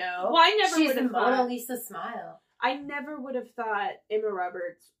shit, you know? Well, I never She's would have the Mona Lisa smile. I never would have thought Emma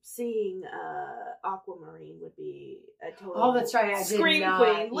Roberts seeing Aquamarine would be a total. Oh, that's right. I Scream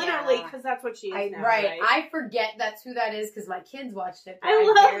Queen, literally, because that's what she is now. Right. I forget that's who that is because my kids watched it. I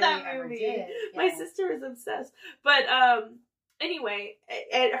love that movie. Yeah. My sister is obsessed. But anyway,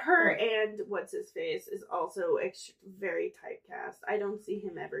 her and what's his face is also very typecast. I don't see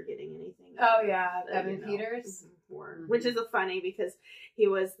him ever getting anything. Oh yeah, Evan Peters, which is funny because he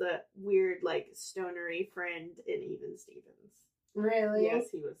was the weird like stonery friend in Even Stevens. Really? Yes,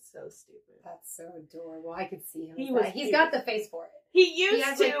 he was so stupid. That's so adorable. I could see him. He's got the face for it. He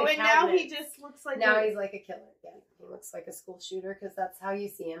used to, and now he just looks like he's like a killer. Yeah, he looks like a school shooter because that's how you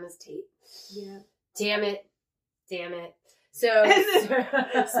see him as Tate. Yeah. Damn it. So,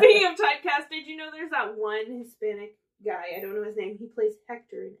 speaking of typecast, did you know there's that one Hispanic guy? I don't know his name. He plays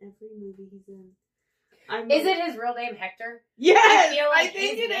Hector in every movie he's in. Is it his real name, Hector? Yes, I feel like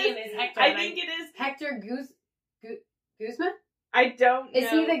his name is Hector. I think it is Hector Guzman. I don't know. Is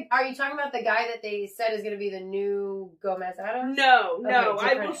he are you talking about the guy that they said is going to be the new Gomez Adams? No.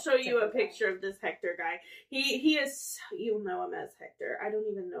 I will show you a picture of this Hector guy. He is. You'll know him as Hector. I don't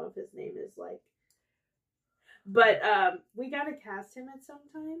even know if his name is like. But we gotta cast him at some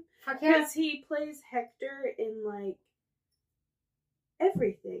time because he plays Hector in like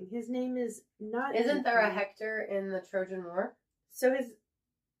everything. His name is not. Isn't there a Hector in the Trojan War? So is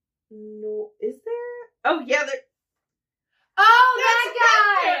there? Oh yeah, there. Oh, that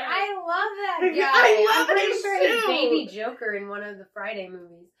guy! Hector. I love that guy. I love I'm pretty sure he's Baby Joker in one of the Friday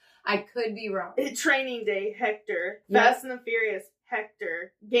movies. I could be wrong. Training Day, Hector. Yep. Fast and the Furious,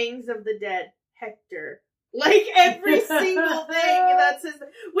 Hector. Gangs of the Dead, Hector. Like, every single thing, that's his...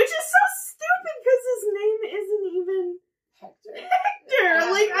 Which is so stupid, because his name isn't even... Hector!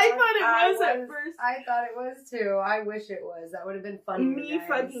 Like, I thought it was at first. I thought it was, too. I wish it was. That would have been funny. Me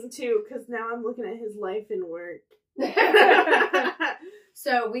fucking, too, because now I'm looking at his life and work.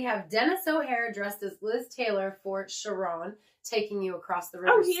 So, we have Dennis O'Hare dressed as Liz Taylor for Sharon, taking you across the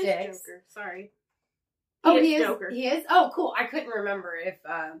river Styx. Oh, he is Joker. Sorry. He is Joker. He is? Oh, cool. I couldn't remember if...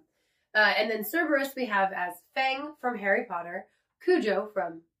 and then Cerberus we have as Fang from Harry Potter, Cujo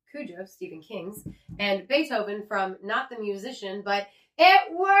from Stephen King's, and Beethoven from not the musician, but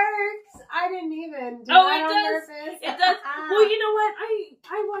it works! I didn't even do that on purpose. It does. Well, you know what?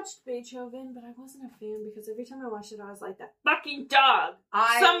 I watched Beethoven, but I wasn't a fan because every time I watched it, I was like, that fucking dog!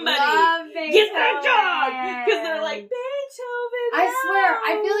 Somebody get that dog! Because they're like, Beethoven! I swear,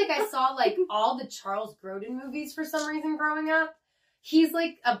 I feel like I saw like all the Charles Grodin movies for some reason growing up. he's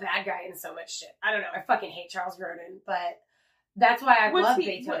like a bad guy in so much shit. I don't know. I fucking hate Charles Grodin, but that's why I love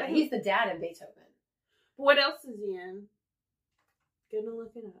Beethoven. He's the dad in Beethoven. What else is he in? Gonna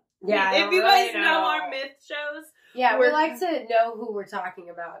look it up. Yeah, if you guys know our myth shows. Yeah, we like to know who we're talking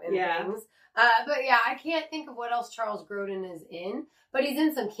about in things. But yeah, I can't think of what else Charles Grodin is in, but he's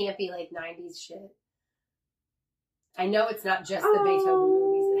in some campy like 90s shit. I know it's not just the Beethoven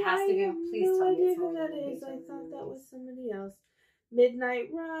movies. It has to be. Please tell me it's more than the Beethoven I thought that was movies. somebody else. Midnight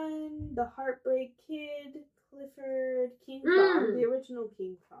Run, The Heartbreak Kid, Clifford, King Kong, the original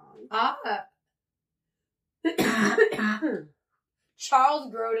King Kong.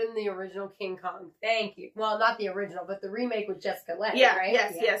 Charles Grodin, the original King Kong. Thank you. Well, not the original, but the remake with Jessica Lange, right?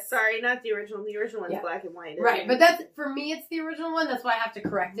 Yes. Sorry, not the original. The original one's black and white. Right, but that's, for me, it's the original one. That's why I have to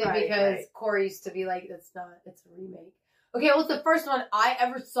correct it, because Corey used to be like, it's not, it's a remake. Okay, well, it's the first one I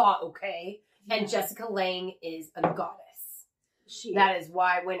ever saw, okay? And Jessica Lange is a goddess. That is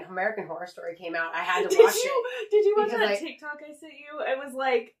why when American Horror Story came out, I had to watch it. Did you watch that TikTok I sent you? It was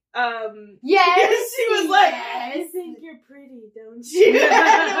like, yes, she was like, I think you're pretty, don't you? It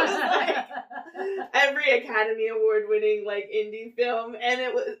was like every Academy Award winning like indie film, and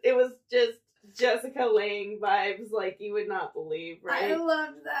it was just Jessica Lange vibes like you would not believe, right? I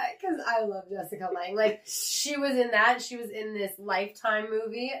loved that because I love Jessica Lange. Like, she was in that. She was in this Lifetime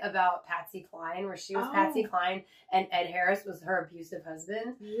movie about Patsy Cline, where she was Patsy Cline and Ed Harris was her abusive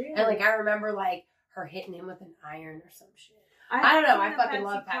husband. Really? And like, I remember like her hitting him with an iron or some shit. I don't know. I fucking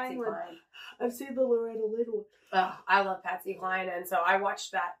love Patsy Cline. I've seen the Loretta Little. Oh, I love Patsy Cline, and so I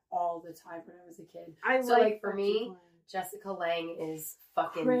watched that all the time when I was a kid. So like for me, Jessica Lange is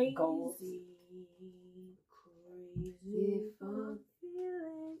fucking gold.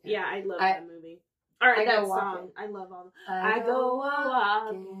 Yeah, I love that movie. All right, that song. I love all. I go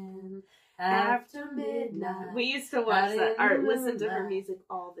walking after midnight. We used to watch that or listen to her music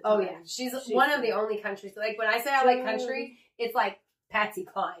all the time. Oh yeah, she's one of the only countries. Like, when I say I like country, it's like Patsy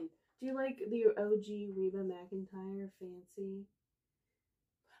Cline. Do you like the OG Reba McEntire, Fancy?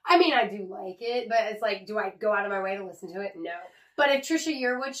 I mean, I do like it, but it's like, do I go out of my way to listen to it? No. But if Trisha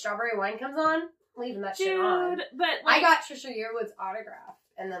Yearwood's Strawberry Wine comes on, I'm leaving that shit on. But like, I got Trisha Yearwood's autograph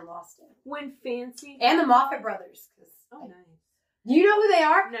and then lost it. When Fancy and the Moffat brothers. Nice. Do you know who they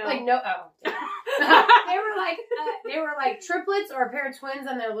are? No. Like, no. Oh. they were like triplets or a pair of twins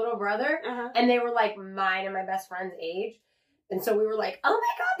and their little brother, and they were like mine and my best friend's age. And so we were like, oh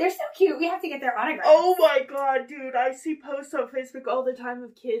my god, they're so cute. We have to get their autograph. Oh my god, dude. I see posts on Facebook all the time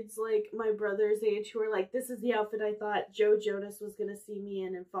of kids like my brother's age who are like, this is the outfit I thought Joe Jonas was going to see me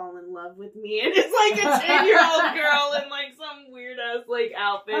in and fall in love with me. And it's like a 10-year-old girl in like some weird ass like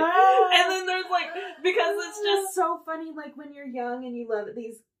outfit. And then there's like, because it's just so funny, like when you're young and you love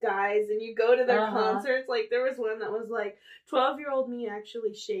these guys and you go to their concerts, like there was one that was like 12-year-old me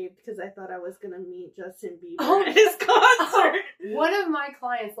actually shaved because I thought I was gonna meet Justin Bieber at his concert. One of my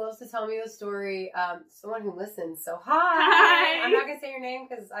clients loves to tell me the story, someone who listens, so hi. I'm not gonna say your name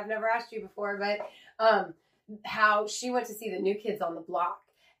because I've never asked you before, but how she went to see the New Kids on the Block,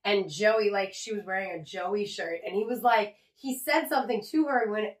 and Joey, like, she was wearing a Joey shirt, and he was like, he said something to her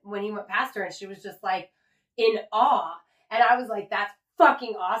when he went past her, and she was just like in awe, and I was like, that's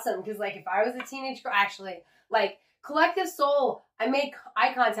fucking awesome, because like if I was a teenage girl, actually, like Collective Soul, I made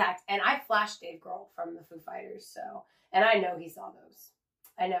eye contact and I flashed Dave Grohl from the Foo Fighters, so, and I know he saw those.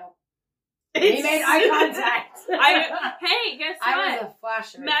 I know. He made eye contact. Hey, guess what? I was a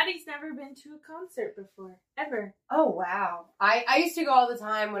flasher. Maddie's never been to a concert before. Ever. Oh, wow. I used to go all the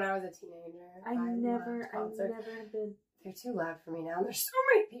time when I was a teenager. I never have been. They're too loud for me now. There's so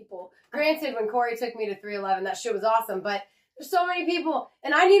many people. Granted, when Corey took me to 311, that shit was awesome, but there's so many people,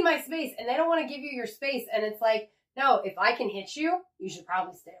 and I need my space, and they don't want to give you your space, and it's like, no, if I can hit you, you should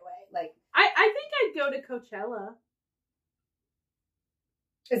probably stay away. Like, I think I'd go to Coachella.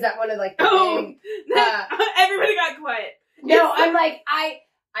 Is that one of like the big, everybody got quiet. No, I'm like,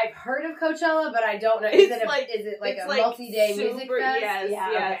 I've heard of Coachella, but I don't know. Is it like a multi-day music fest? Yes,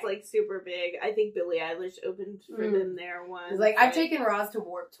 okay. It's like super big. I think Billie Eilish opened for them there once. Like, I've taken Roz to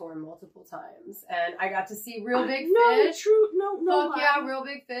Warped Tour multiple times, and I got to see Real Big Fish. No. Fuck yeah, Real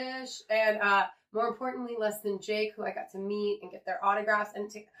Big Fish, and more importantly, Less Than Jake, who I got to meet and get their autographs,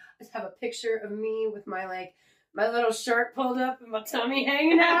 and just have a picture of me with my little shirt pulled up and my tummy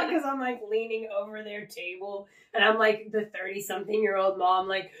hanging out because I'm like leaning over their table and I'm like the 30-something-year-old mom,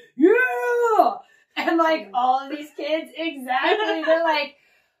 like, yeah! And like all of these kids, exactly. They're like,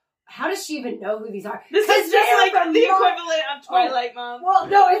 how does she even know who these are? This is just like the equivalent of Twilight Mom. Well,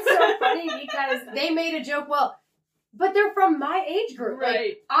 no, it's so funny because they made a joke. Well, But they're from my age group. Right.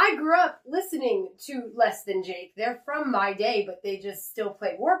 Like, I grew up listening to Less Than Jake. They're from my day, but they just still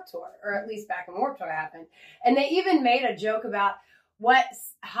play Warped Tour, or at least back when Warped Tour happened. And they even made a joke about what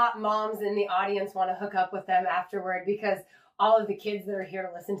hot moms in the audience want to hook up with them afterward because all of the kids that are here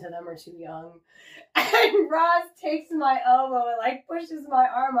to listen to them are too young. And Roz takes my elbow and like pushes my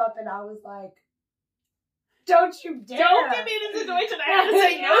arm up, and I was like, don't you dare. Don't get me in a situation I have to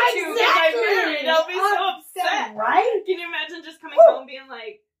say no to because I'm married. I'll be so upset. Right? Can you imagine just coming home being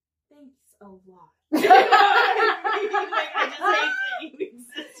like, thanks a lot. Like, I just hate that you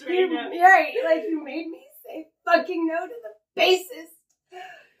exist right now. Right. Like, you made me say fucking no to the basis.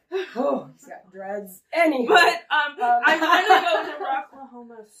 Oh, he's got dreads. Anyway. But I want to go to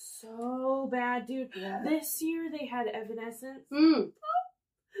Rocklahoma so bad, dude. Yeah. This year they had Evanescence. They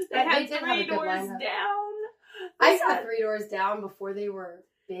They had did have a 3 good Doors lineup. Down. I saw 3 Doors Down before they were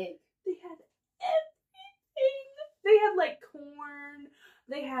big. They had everything. They had like Korn.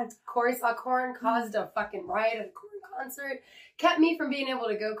 They had Corey saw Korn, caused a fucking riot at a Korn concert. Kept me from being able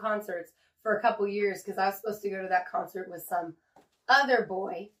to go concerts for a couple years because I was supposed to go to that concert with some other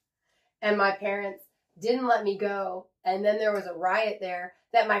boy. And my parents didn't let me go. And then there was a riot there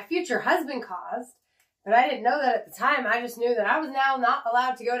that my future husband caused. But I didn't know that at the time. I just knew that I was now not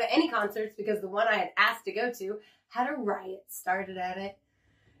allowed to go to any concerts because the one I had asked to go to had a riot started at it.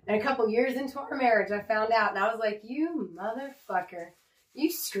 And a couple years into our marriage, I found out. And I was like, you motherfucker.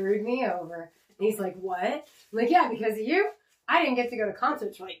 You screwed me over. And he's like, what? I'm like, yeah, because of you, I didn't get to go to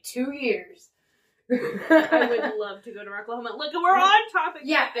concerts for like 2 years. I would love to go to Rocklahoma. Look, we're on topic.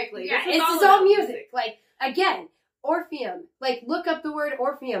 Yeah, technically. yeah, This is it's all music. Like, again, Orpheum. Like, look up the word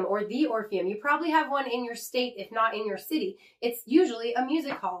Orpheum or the Orpheum. You probably have one in your state, if not in your city. It's usually a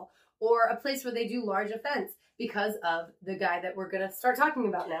music hall or a place where they do large events because of the guy that we're going to start talking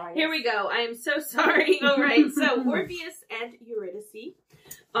about now. I guess. Here we go. I am so sorry. All right. So, Orpheus and Eurydice,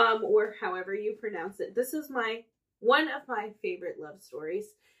 or however you pronounce it. This is one of my favorite love stories.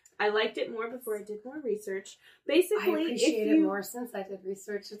 I liked it more before I did more research. Basically, I appreciate it more since I did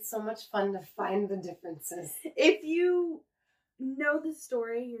research. It's so much fun to find the differences. If you know the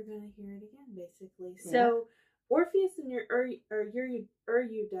story, you're going to hear it again, basically. Yeah. So, Orpheus and Eurydice,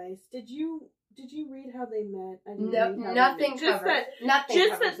 did you read how they met? I didn't read how Nothing they met. covered. Nothing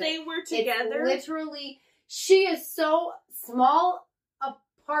Just covers that they it. were together. It's literally, she is so small a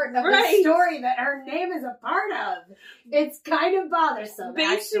part of Right. the story that her name is a part of. It's kind of bothersome,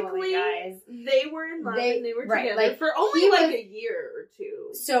 Basically, actually, guys. they were in love and they were right, together like, for only like a year or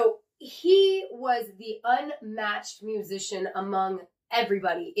two. So he was the unmatched musician among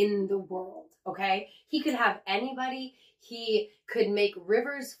everybody in the world, okay? He could have anybody. He could make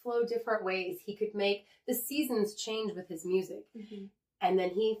rivers flow different ways. He could make the seasons change with his music. Mm-hmm. And then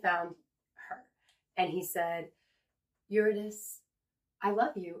he found her. And he said, Eurydice, I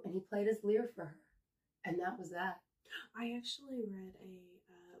love you. And he played his lyre for her. And that was that. I actually read a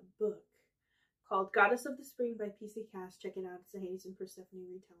book called Goddess of the Spring by PC Cass. Check it out. It's a Hades and Persephone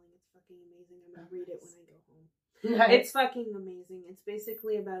retelling. It's fucking amazing. I'm going to read it when I go home. Nice. It's fucking amazing. It's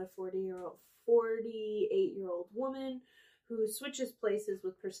basically about a 48-year-old woman who switches places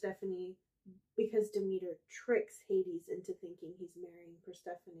with Persephone because Demeter tricks Hades into thinking he's marrying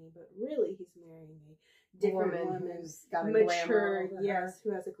Persephone, but really he's marrying a different woman who's got a mature, glamour over her.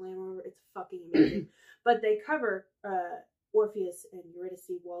 who has a glamour over. It's fucking amazing. But they cover Orpheus and Eurydice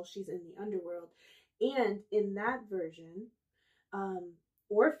while she's in the underworld, and in that version,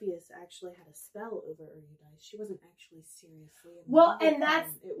 Orpheus actually had a spell over Eurydice. She wasn't actually seriously in love with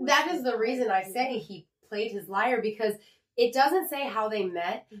him. That is the reason I say he played his lyre, because it doesn't say how they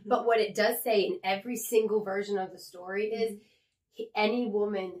met, Mm-hmm. but what it does say in every single version of the story is any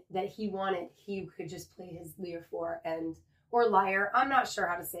woman that he wanted, he could just play his lyre for, or lyre. I'm not sure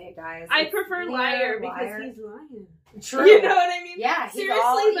how to say it, guys. I prefer Lyre because he's lying. True. You know what I mean? Yeah, he's seriously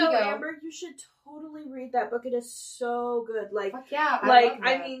all though, ego. Amber, you should totally read that book. It is so good. Like, Fuck yeah,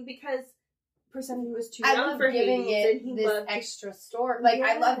 I mean, because Persephone was too I young love for giving Hades, and he it this loved extra story. Like,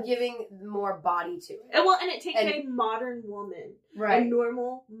 I love Yes. giving more body to it. And it takes a modern woman, Right. a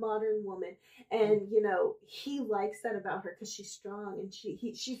normal modern woman, and he likes that about her because she's strong and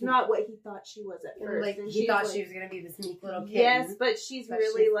she's not what he thought she was at first. Like, and he thought like, she was gonna be this meek little kid. yes, but she's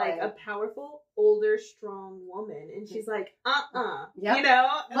really she's like like a powerful older, strong woman. And she's like, Yep. you know?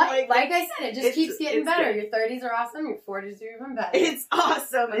 Like I said, it just keeps getting better. Good. Your 30s are awesome. Your 40s are even better. It's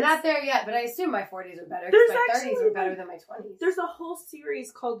awesome. I'm not there yet, but I assume my 40s are better because my 30s are better than my 20s. There's a whole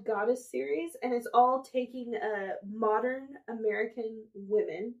series called Goddess Series, and it's all taking modern American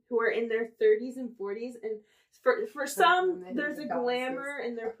women who are in their 30s and 40s, and for some, there's a glamour,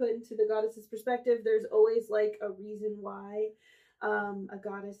 and they're put into the goddess's perspective. There's always like a reason why a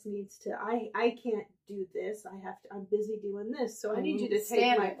goddess needs to. I can't do this. I'm busy doing this, so I need you to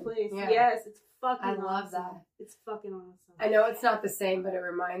take my place. Yeah. Yes, it's fucking. I love awesome. That. It's fucking awesome. I know it's not the same, but it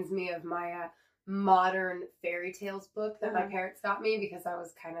reminds me of my modern fairy tales book that my parents got me because I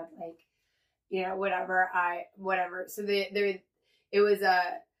was kind of like, you know, whatever. So it was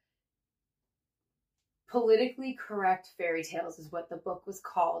a. Politically correct fairy tales is what the book was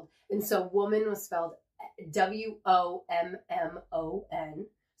called. And so woman was spelled WOMMON.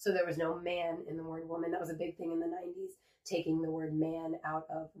 So there was no man in the word woman. That was a big thing in the 90s, taking the word man out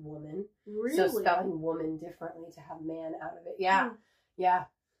of woman. Really? So spelling woman differently to have man out of it. Yeah. Yeah.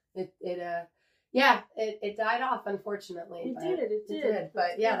 It died off, unfortunately. It did.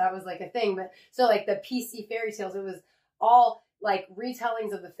 But yeah, that was like a thing. But so like the PC fairy tales, it was all like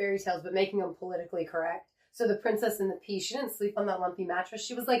retellings of the fairy tales, but making them politically correct. So the Princess and the Pea, she didn't sleep on that lumpy mattress.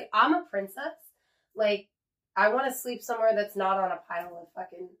 She was like, I'm a princess. Like, I want to sleep somewhere that's not on a pile of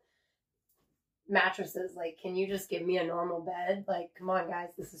fucking mattresses. Like, can you just give me a normal bed? Like, come on, guys,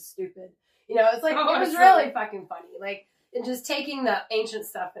 this is stupid. You know, it's like, it was really fucking funny. Like, and just taking the ancient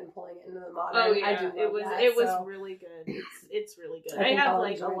stuff and pulling it into the modern. Oh, yeah. I do love it was really good. It's really good. I have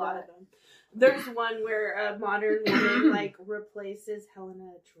like a lot of them. There's one where a modern woman like replaces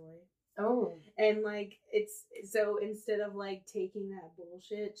Helena of Troy. Oh. And like it's so instead of like taking that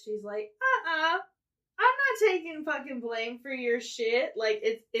bullshit, she's like, I'm not taking fucking blame for your shit. Like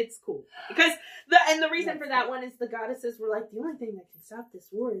it's cool. Because the reason for that one is the goddesses were like, the only thing that can stop this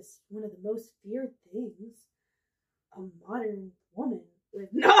war is one of the most feared things. A modern woman with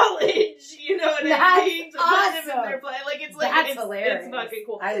knowledge, you know what I mean? Awesome. In their play. Like it's hilarious. It's fucking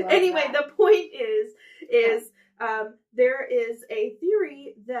cool. Anyway, the point is there is a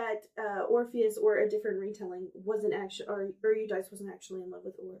theory that Orpheus, or a different retelling, wasn't actually, or Eurydice wasn't actually in love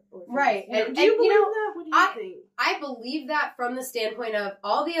with Orpheus. Right. And do you believe that? What do you think? I believe that from the standpoint of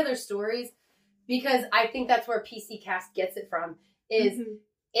all the other stories, because I think that's where PC Cast gets it from, is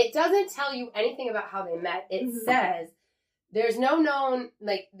it doesn't tell you anything about how they met. It says there's no known,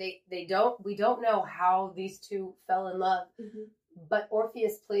 like, we don't know how these two fell in love. But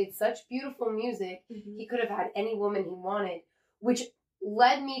Orpheus played such beautiful music, he could have had any woman he wanted, which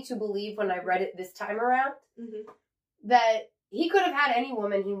led me to believe when I read it this time around that he could have had any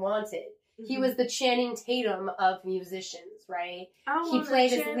woman he wanted. He was the Channing Tatum of musicians, right? He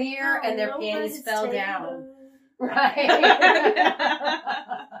played his lyre and their panties fell down. Right?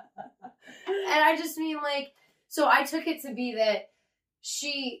 And I just mean, like, so I took it to be that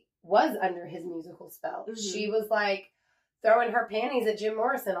she was under his musical spell. She was like throwing her panties at Jim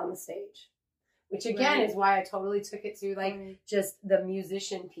Morrison on the stage, which again is why I totally took it to like just the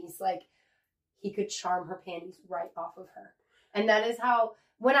musician piece. Like, he could charm her panties right off of her. And that is how,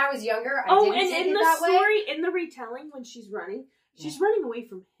 when I was younger, I didn't take it that way. In the retelling, when she's running away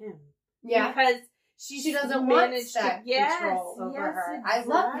from him. Yeah. Because she doesn't want that control over her. Exactly. I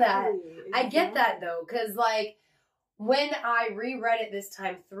love that. Exactly. I get that, though, because, like, when I reread it this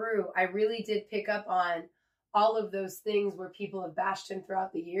time through, I really did pick up on all of those things where people have bashed him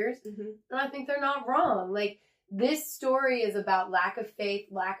throughout the years. And I think they're not wrong. Like, this story is about lack of faith,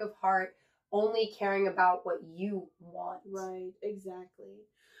 lack of heart, only caring about what you want. Right, exactly.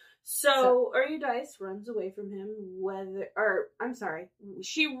 So Eurydice runs away from him,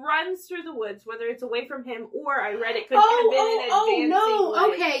 she runs through the woods, whether it's away from him or I read it could have been an advancing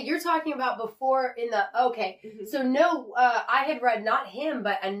way. Okay, you're talking about before in the, So no, I had read not him,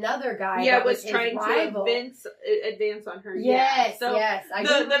 but another guy that was trying to advance on her. Yes, so yes.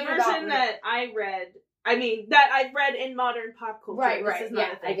 The version that I read, that I've read in modern pop culture. Right, this is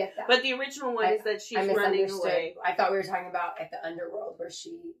not a thing. I get that. But the original one is that she's running away. I thought we were talking about at the underworld where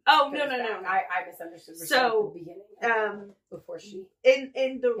she... Oh, no. I misunderstood at the beginning. Before she...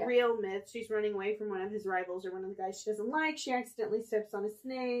 In the real myth, she's running away from one of his rivals or one of the guys she doesn't like. She accidentally steps on a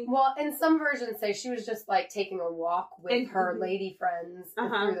snake. Well, and some versions say she was just like taking a walk with her lady friends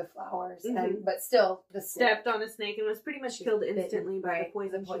through the flowers. But still, the snake. Stepped on a snake and was pretty much killed instantly by the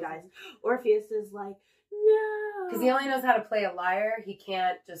poison. She dies. Orpheus is like, no. Because he only knows how to play a lyre. He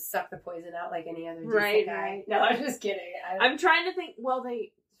can't just suck the poison out like any other decent guy. Right. No, I'm just kidding. I'm trying to think. Well,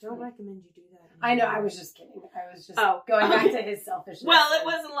 don't recommend you do that. I know, I was just kidding. I was just going back to his selfishness. Well, it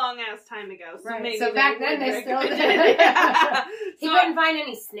was a long ass time ago, so maybe. So back then they still did. Yeah. He couldn't find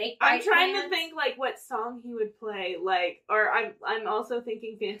any snake bites. I'm trying to think like what song he would play, like, or I'm also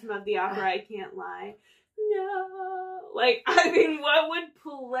thinking Phantom of the Opera. I Can't Lie. No, like, I mean, what would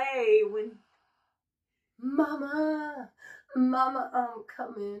play when? Mama, I'm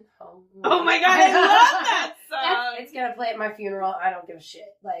coming home. Oh my god, I love that song. It's gonna play at my funeral. I don't give a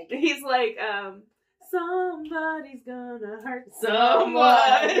shit. Like, he's like, somebody's gonna hurt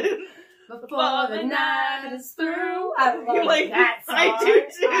someone before the night is through. I love that song. I do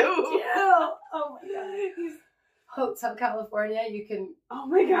too. Oh my god. Hotel California, you can. Oh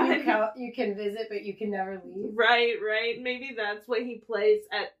my god. You can visit, but you can never leave. Right. Maybe that's what he plays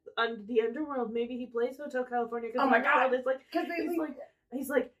at the underworld. Maybe he plays Hotel California. Oh my god! It's like, he's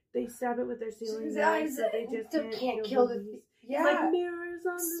like they stab it with their ceiling knives, so they just can't kill the. Yeah. Like mirrors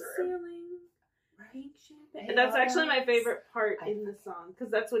on the ceiling. Right. And that's actually my favorite part in the song,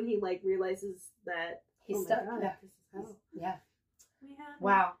 because that's when he like realizes that he's stuck. God, this is hell. Yeah.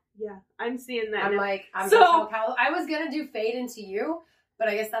 Wow. Yeah, I'm seeing that. I'm I was gonna do Fade Into You, but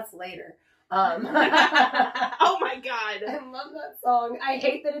I guess that's later. Oh my god, I love that song. I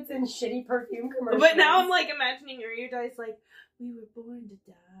hate that it's in shitty perfume commercials. But now I'm like imagining Erudite's like, we were born to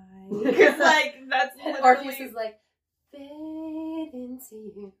die, because like that's literally... Orpheus is like, fade into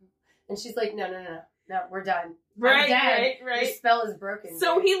you, and she's like, no, we're done. Right. Your spell is broken.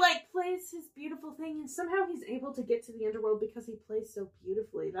 So he like plays his beautiful thing, and somehow he's able to get to the underworld because he plays so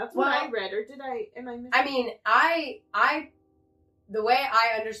beautifully. That's what I read, or am I missing? I mean, the way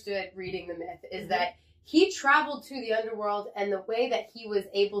I understood reading the myth is that he traveled to the underworld, and the way that he was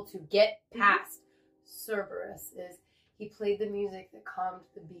able to get past Cerberus is he played the music that calmed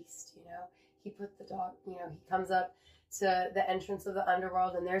the beast. He put the dog. He comes up to the entrance of the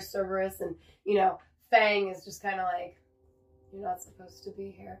underworld, and there's Cerberus, and Fang is just kind of like, you're not supposed to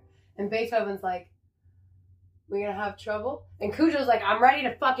be here. And Beethoven's like, we're gonna have trouble? And Cujo's like, I'm ready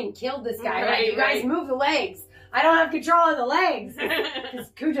to fucking kill this guy. Right, you guys move the legs. I don't have control of the legs. Because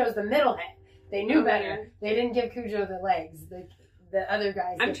Cujo's the middle head. They knew better. They didn't give Cujo the legs. The other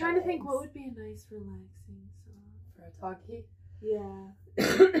guys. I'm trying to think what would be a nice relaxing song. For a talkie? Yeah.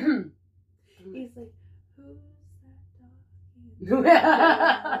 He's like, who's that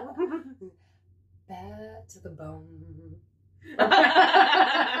dog? Bad to the bone.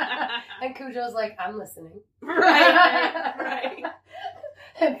 And Cujo's like, I'm listening. Right.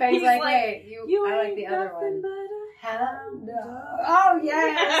 And Fang's like, hey, I like the other one. Hound dog. Oh,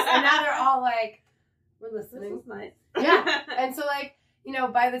 yes. And now they're all like, we're listening. This is nice. Yeah. And so like,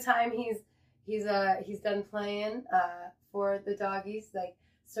 by the time he's done playing for the doggies, like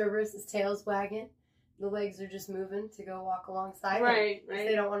Cerberus' tail's wagging. The legs are just moving to go walk alongside him. Right.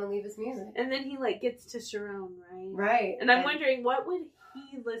 They don't want to leave his music. And then he like gets to Sharon, right? Right. And I'm wondering, what would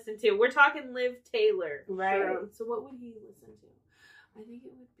he listen to? We're talking Liv Taylor. Right. Sharon. So what would he listen to? I think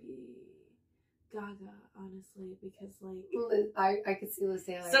it would be Gaga, honestly, because like I could see Liv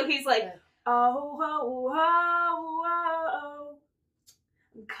Taylor. So he's like, oh,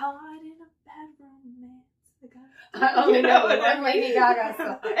 I'm caught in a bad romance. I only know one Lady Gaga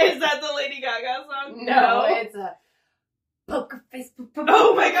song. Is that the Lady Gaga song? No, it's a Poker Face.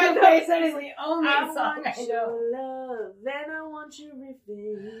 Oh my god, no. That is the only song I know. Your love, then I want your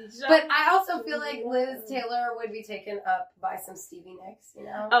revenge. But I also feel like Liz Taylor would be taken up by some Stevie Nicks,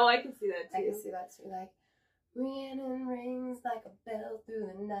 Oh, I can see that too. I can see that too. Like, Rhiannon rings like a bell through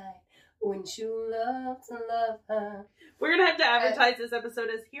the night. Wouldn't you love to love her? We're going to have to advertise this episode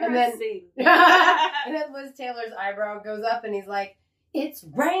as Hear Us Sing. And then Liz Taylor's eyebrow goes up and he's like, it's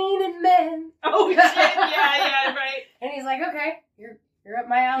raining men. Oh, shit. Yeah, right. And he's like, okay, you're up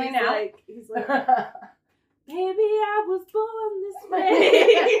my alley now. He's like, maybe I was born this way.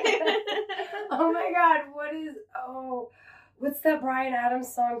 Oh my god, what's that Bryan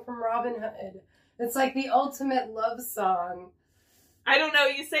Adams song from Robin Hood? It's like the ultimate love song. I don't know,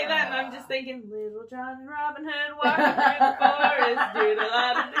 you say that and I'm just thinking, Little John and Robin Hood walking through the forest, doing a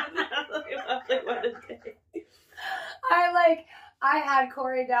lot of doing what a day. I had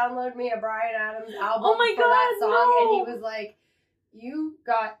Corey download me a Bryan Adams album for that song, and he was like, you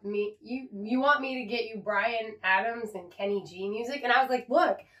got me, you want me to get you Bryan Adams and Kenny G music? And I was like,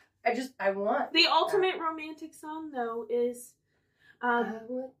 look, I want. The ultimate romantic song, though, is, I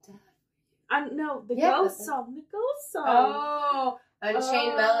would die. No, the ghost song. The ghost song. Oh,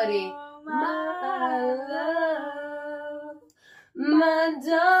 Unchained Melody. My love, my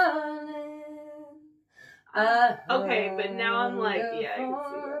darling. Okay, but now I'm like, yeah, I can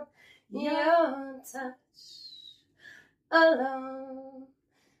see that. Your touch alone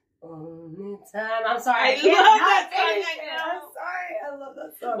time. I'm sorry. I love that song. I'm sorry. I love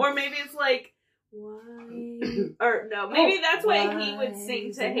that song. Or maybe it's like, why? Or no, maybe that's what he would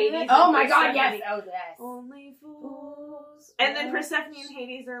sing to Hades. Oh my God, yes. Oh, yes. Only fools. And then Persephone and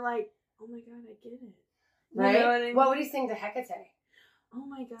Hades are like, oh my God, I get it. Right? You know what I mean? What would he sing to Hecate? Oh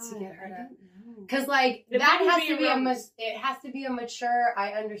my God. To get her I to... don't know. Because, like, It that wouldn't has be to be around- it has to be a mature,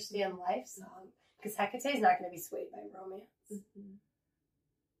 I understand life song. Because Hecate's not going to be swayed by romance.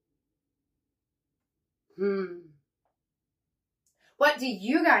 What do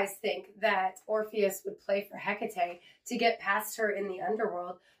you guys think that Orpheus would play for Hecate to get past her in the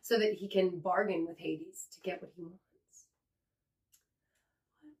underworld so that he can bargain with Hades to get what he wants?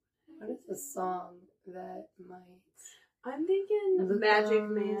 What is the song that might... I'm thinking Look Magic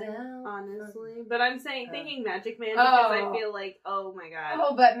on Man, down. honestly. But I'm thinking Magic Man because I feel like, oh my God.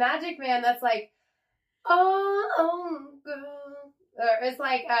 Oh, but Magic Man, that's like, oh, girl. Or it's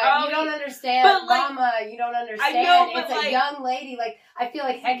like, you don't understand, but like, Mama, you don't understand. I know, but it's like, a young lady. Like, I feel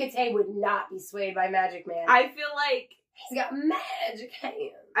like Hecate would not be swayed by Magic Man. I feel like he's got magic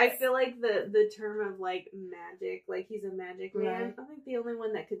hands. I feel like the term of like magic, like he's a magic man. Right. I think the only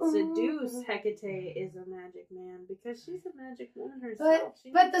one that could seduce Hecate is a magic man because she's a magic woman herself.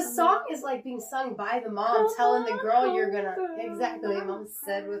 But the song is like being sung by the mom, telling the girl you're gonna exactly. Mom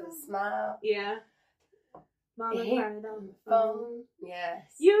said with a smile. Yeah. Mama cried on the phone.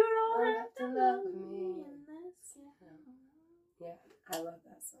 Yes. You don't have to love me. Yeah, I love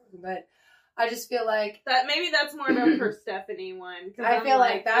that song, but I just feel like that maybe that's more of a Persephone one. I feel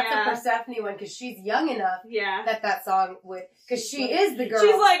like that's a Persephone one because she's young enough. Yeah. That song would because she is the girl.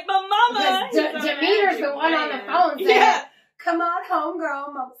 She's like, but Mama. Demeter's the one on the phone saying, "Come on home,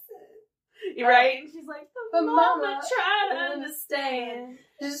 girl, Mama said." Right? And she's like, but Mama, try to understand.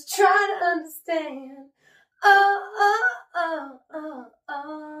 Just try to understand. Oh.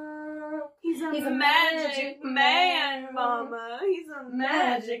 He's a magic man, Mama. He's a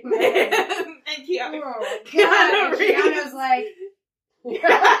magic man. And Keanu. Oh, God. Keanu's like...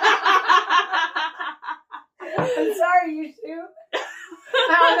 I'm sorry, you shoot. I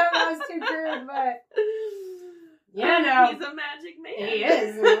don't know if that was too crude, but... Yeah, no. He's a magic man. He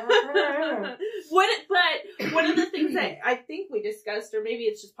is. But one of the things that I think we discussed, or maybe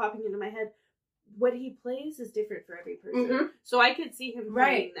it's just popping into my head, what he plays is different for every person. Mm-hmm. So I could see him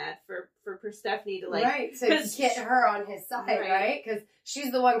playing that for Persephone to like... Right, to get her on his side, right? Because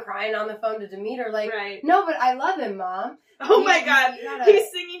she's the one crying on the phone to Demeter like, no, but I love him, Mom. Oh my God.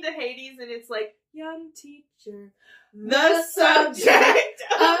 He's singing to Hades and it's like, young teacher, the subject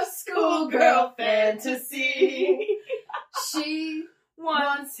of schoolgirl fantasy. She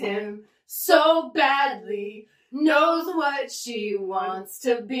wants him so badly. Knows what she wants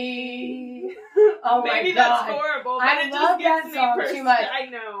to be. Oh my Maybe God. That's horrible, but I love that song too much. I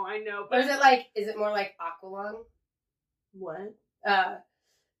know. But is it more like Aqualung? What?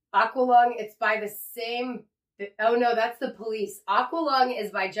 Aqualung, it's by the same, oh no, that's the Police. Aqualung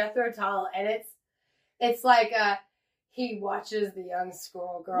is by Jethro Tull, and it's like, he watches the young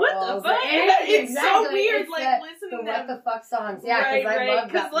schoolgirl. What the fuck? It's so weird, it's like, listening to what the fuck songs. Yeah, because I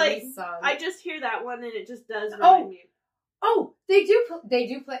love that Police song. I just hear that one and it just does remind me. Oh, they do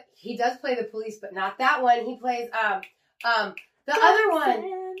play, he does play the Police, but not that one. He plays, the other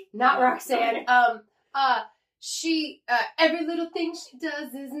one, not Roxanne. She, every little thing she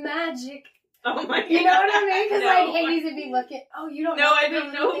does is magic. Oh my God. You know what I mean? Because like Hades would be looking, you don't know. No, I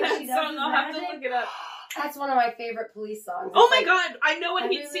don't know that song. I'll have to look it up. That's one of my favorite Police songs. Oh my God, I know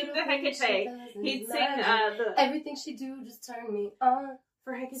what he'd sing to Hecate. He'd sing everything she do just turn me on.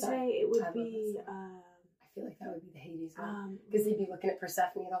 For Hecate, it would be. I feel like that would be the Hades one because he'd be looking at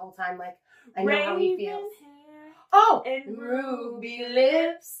Persephone the whole time, like I know how he feels. Oh, and ruby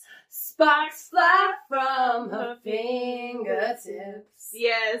lips, sparks fly from her fingertips.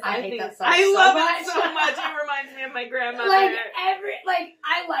 Yes, I hate that song. I love it so much. It reminds me of my grandmother.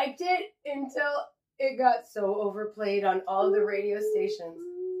 I liked it until it got so overplayed on all the radio stations.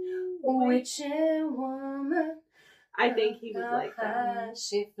 Witchy woman. I think he would like that.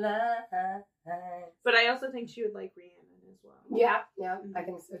 She flies. But I also think she would like Rhiannon as well. Yeah, I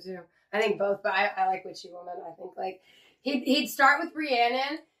think so too. I think both, but I like Witchy Woman. I think like he'd start with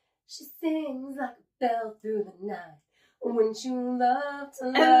Rhiannon. She sings like a bell through the night. Wouldn't you love to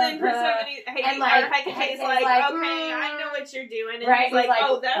love and then her? Hecate's like, okay, I know what you're doing. And right, he's like,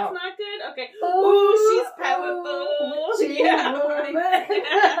 oh, that's not good? Okay. Ooh, she's powerful.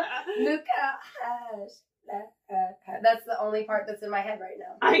 Look how high. That's the only part that's in my head right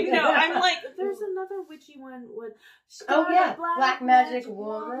now. I know. I'm like, there's another witchy one. Black Magic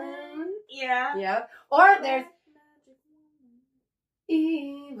Woman. Yeah. Yeah. Or there's...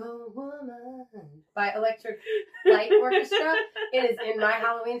 Evil Woman by Electric Light Orchestra. It is in my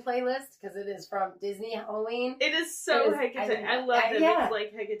Halloween playlist because it is from Disney Halloween. It is so Hecate. I love that it's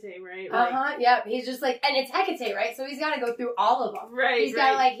like Hecate, right? Yeah. He's just like, and it's Hecate, right? So he's got to go through all of them. Right. He's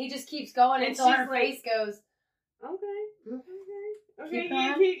got to he just keeps going until her face goes. Okay,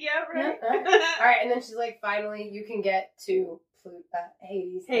 yeah, right. All right, and then she's like, finally, you can get to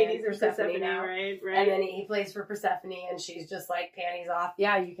Hades or Persephone now. Right. And then he plays for Persephone, and she's just like, panties off.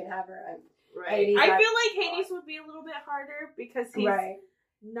 Yeah, you can have her. Right. Hades, I feel like Hades would be a little bit harder because he's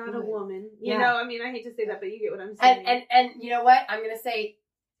not a woman. You know, I mean, I hate to say that, but you get what I'm saying. And you know what? I'm gonna say.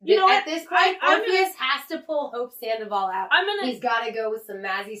 At this point, Orpheus has to pull Hope Sandoval out. He's got to go with some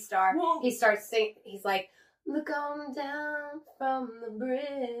Mazzy Star. He starts singing. He's like, look on down from the bridge.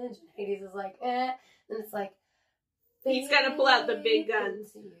 And Hades is like, eh. And it's like, he's got to pull out the big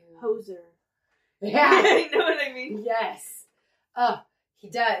guns. Hoser. Yeah. You know what I mean? Yes. Oh, he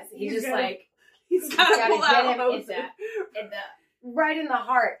does. He's got to pull out Hoser. Right in the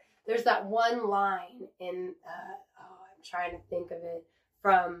heart. There's that one line in, I'm trying to think of it,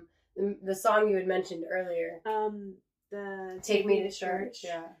 from the song you had mentioned earlier. The Take Me to Church.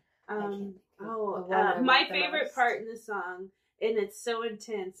 Yeah. My favorite part in the song, and it's so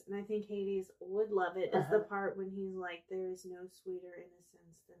intense, and I think Hades would love it, is the part when he's like, there is no sweeter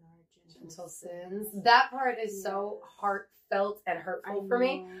innocence than our gentle sins. That part is so heartfelt and hurtful for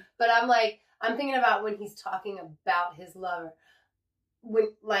me. But I'm thinking about when he's talking about his lover. When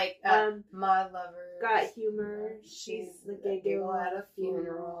my lover got humor, she's the giggle at a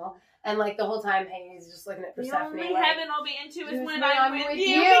funeral, and the whole time Hades is just looking at Persephone. The only heaven I'll be into is when I'm with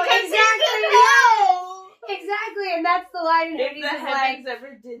you. Exactly, and that's the line. If the heavens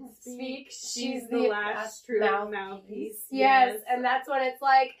ever did speak, she's the last true mouthpiece. Yes, and that's when it's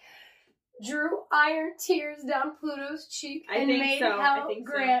like, drew iron tears down Pluto's cheek and made hell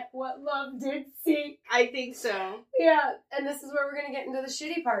grant what love did seek. I think so. Yeah, and this is where we're gonna get into the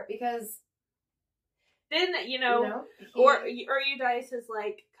shitty part, because then or Eurydice is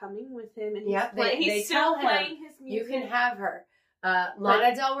coming with him, and he's still playing his music. You can have her.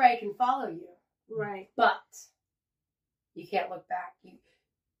 Lana Del Rey can follow you, right? But you can't look back.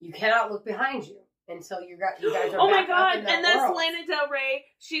 You cannot look behind you. Until you guys are oh my god! Up in that and that's world. Lana Del Rey.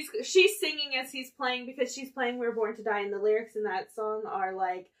 She's singing as he's playing because she's playing "We're Born to Die," and the lyrics in that song are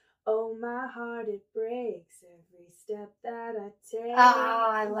like, "Oh my heart, it breaks every step that I take." Ah,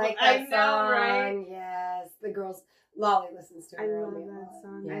 I like that song. I know, right? Yes, the girls. Lolly listens to it. I love that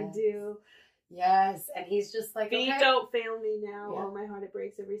song. Yes. I do. Yes, and he's just like, "Feet don't fail me now. Yeah. Oh my heart, it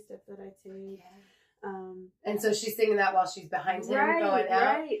breaks every step that I take." Yeah. And so she's singing that while she's behind him going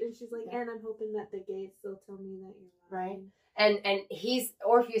out. Right, and she's like, and I'm hoping that the gates will tell me that you're lying. Right. And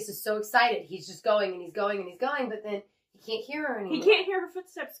Orpheus is so excited. He's just going and he's going and he's going, but then he can't hear her anymore. He can't hear her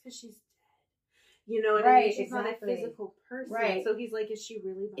footsteps because she's dead. You know what I mean? She's not a physical person. Right. So he's like, is she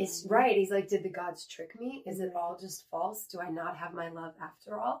really behind me? Right. He's like, did the gods trick me? Is it all just false? Do I not have my love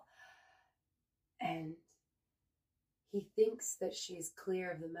after all? And he thinks that she's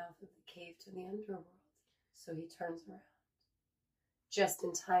clear of the mouth of the cave to the underworld. So he turns around just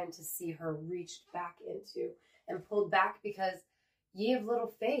in time to see her reached back into and pulled back because ye have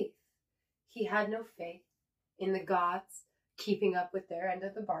little faith. He had no faith in the gods keeping up with their end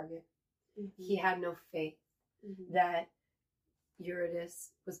of the bargain. Mm-hmm. He had no faith that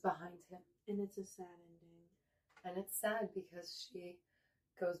Eurydice was behind him. And it's a sad ending. And it's sad because she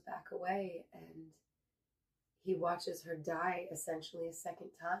goes back away and he watches her die essentially a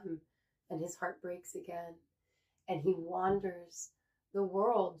second time, and his heart breaks again. And he wanders the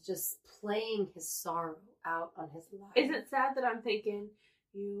world just playing his sorrow out on his life. Is it sad that I'm thinking,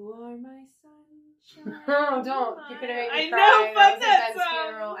 you are my sunshine? Oh, don't. You're going to make me cry. I know, fuck that song.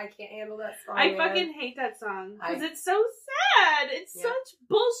 Funeral. I can't handle that song. I fucking hate that song. Because it's so sad. It's such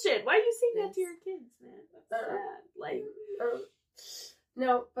bullshit. Why do you sing that to your kids, man? That's sad.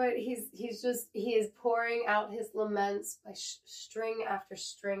 No, but he is pouring out his laments by string after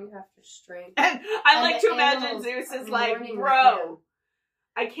string after string. And I like to imagine Zeus is like, bro,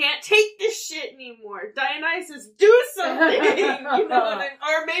 I can't take this shit anymore. Dionysus, do something. You know what I mean?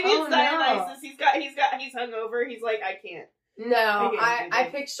 Or maybe it's Dionysus. No. He's hungover. He's like, I can't. No, I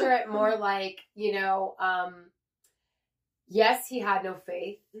picture it more like, yes, he had no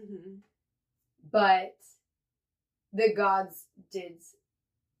faith, but the gods did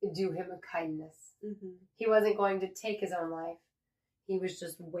do him a kindness. He wasn't going to take his own life. He was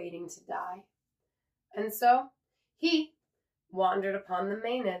just waiting to die. And so he wandered upon the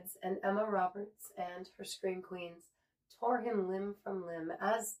Maenads, and Emma Roberts and her scream queens tore him limb from limb,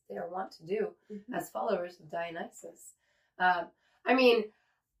 as they are wont to do as followers of Dionysus. I mean,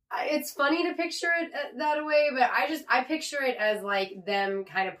 it's funny to picture it that way, but I picture it as like them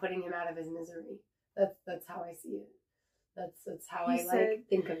kind of putting him out of his misery. That's how I see it. That's how I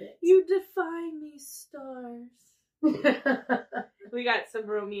think of it. You defy me, stars. We got some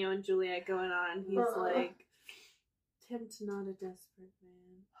Romeo and Juliet going on. He's like, tempt not a desperate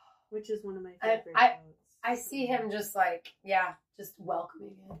man, which is one of my favorite quotes. I see him just like, just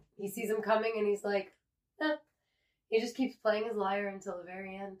welcoming it. He sees him coming and he's like, he just keeps playing his lyre until the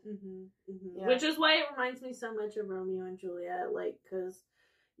very end. Mm-hmm, mm-hmm. Yeah. Which is why it reminds me so much of Romeo and Juliet, like, because,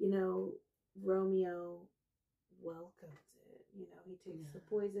 Romeo welcomes it. He takes the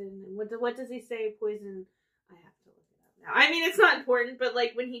poison, and what does he say? Poison. I have to look it up now. I mean, it's not important, but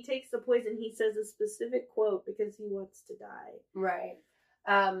like when he takes the poison, he says a specific quote because he wants to die. Right.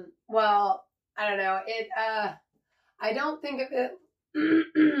 Well, I don't know. I don't think of it.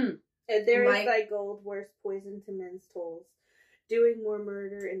 There is thy gold, worst poison to men's souls, doing more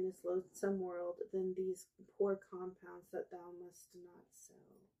murder in this loathsome world than these poor compounds that thou must not sell.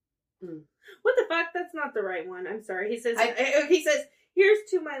 What the fuck? That's not the right one. I'm sorry. He says, here's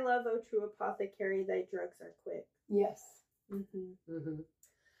to my love, O true apothecary, thy drugs are quick. Yes.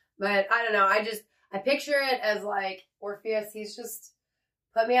 But I don't know. I picture it as like Orpheus. He's just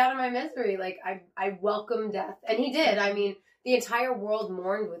put me out of my misery. Like I welcome death. And he did. I mean, the entire world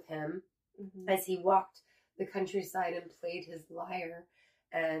mourned with him as he walked the countryside and played his lyre.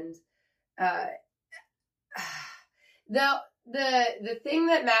 And the thing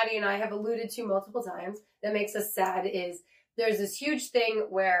that Maddie and I have alluded to multiple times that makes us sad is there's this huge thing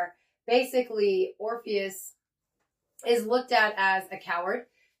where basically Orpheus is looked at as a coward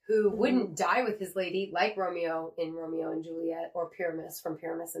who wouldn't die with his lady like Romeo in Romeo and Juliet, or Pyramus from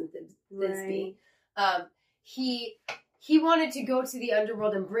Pyramus and Thisbe. Right. He wanted to go to the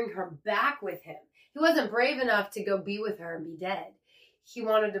underworld and bring her back with him. He wasn't brave enough to go be with her and be dead. He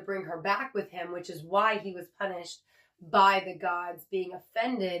wanted to bring her back with him, which is why he was punished by the gods, being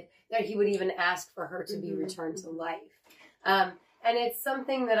offended that he would even ask for her to be returned to life. And it's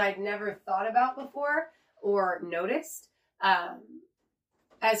something that I'd never thought about before or noticed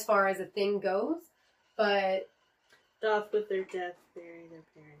as far as a thing goes. But doth with their death bury their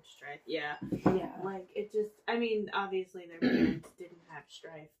parents' strife. Yeah. Like, it just, I mean, obviously their parents didn't have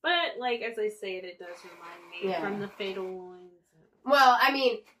strife. But, like, as I say it does remind me from the Fatal Ones. Well, I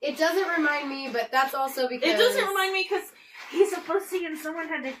mean, it doesn't remind me, but that's also because... It doesn't remind me because he's a pussy and someone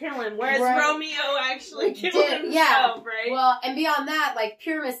had to kill him, whereas Romeo actually killed himself, right? Well, and beyond that, like,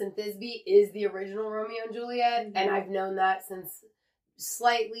 Pyramus and Thisbe is the original Romeo and Juliet, and I've known that since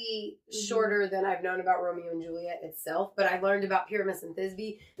slightly shorter than I've known about Romeo and Juliet itself, but I learned about Pyramus and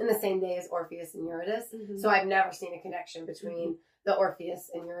Thisbe in the same day as Orpheus and Eurydice, so I've never seen a connection between the Orpheus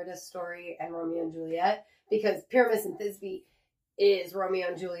and Eurydice story and Romeo and Juliet, because Pyramus and Thisbe is Romeo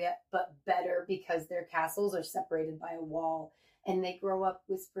and Juliet, but better because their castles are separated by a wall and they grow up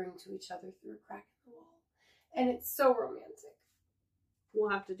whispering to each other through a crack in the wall. And it's so romantic. We'll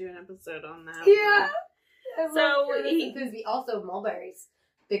have to do an episode on that. Yeah. So Thisbe, also mulberries,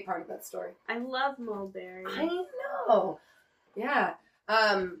 big part of that story. I love mulberries. I know. Yeah.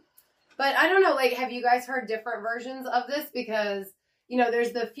 But I don't know, like, have you guys heard different versions of this? Because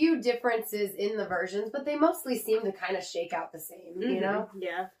there's the few differences in the versions, but they mostly seem to kind of shake out the same, you know?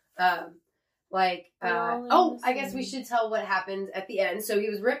 Yeah. I guess we should tell what happened at the end. So he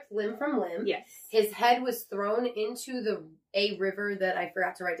was ripped limb from limb. Yes. His head was thrown into a river that I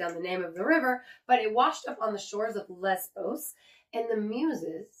forgot to write down the name of the river, but it washed up on the shores of Lesbos, and the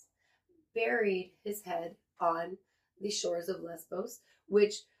Muses buried his head on the shores of Lesbos,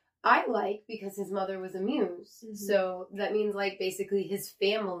 which I like because his mother was a muse. So that means, like, basically his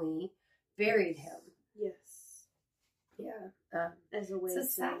family buried him. Yes. Yeah. As a way to...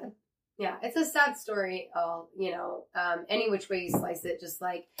 sad. Yeah, it's a sad story. Any which way you slice it, just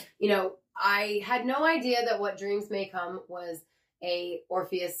like, I had no idea that What Dreams May Come was a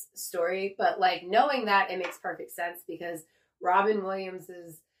Orpheus story, but like knowing that, it makes perfect sense because Robin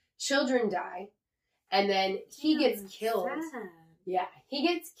Williams's children die, and then he gets killed. Sad. Yeah, he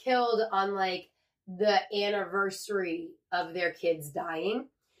gets killed on like the anniversary of their kids dying.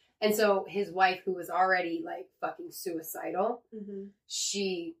 And so his wife, who was already like fucking suicidal,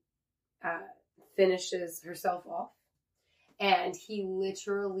 she finishes herself off, and he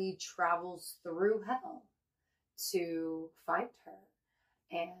literally travels through hell to find her.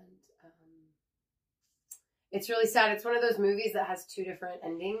 And it's really sad. It's one of those movies that has two different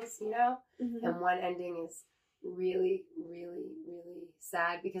endings, and one ending is really, really, really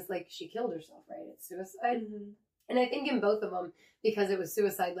sad because, like, she killed herself, right? It's suicide. And I think in both of them, because it was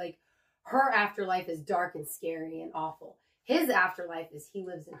suicide, like, her afterlife is dark and scary and awful. his afterlife is he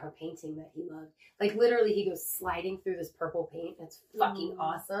lives in her painting that he loved. Like literally he goes sliding through this purple paint. It's fucking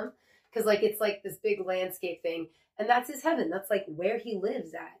awesome. Cause like, it's like this big landscape thing and that's his heaven. That's like where he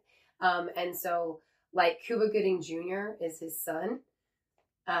lives at. And so like Cuba Gooding Jr. is his son.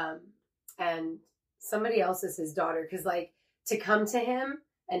 And somebody else is his daughter. Cause like to come to him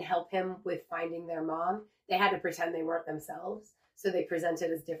and help him with finding their mom, they had to pretend they weren't themselves. So they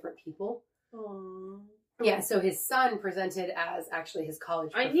presented as different people. Aww. Yeah, so his son presented as actually his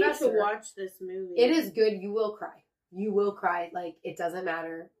college professor. I need to watch this movie. It is good. You will cry. You will cry. Like, it doesn't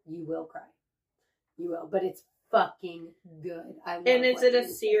matter. You will cry. You will. But it's fucking good. I love And is it a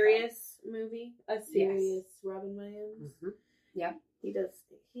serious movie? A serious Robin Williams? Mm-hmm. Yep. He does.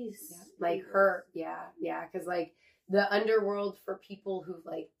 He's... Yeah. Like her. Yeah. Yeah. Because, like, the underworld for people who've,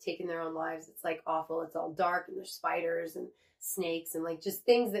 like, taken their own lives, it's, like, awful. It's all dark and there's spiders and snakes and, like, just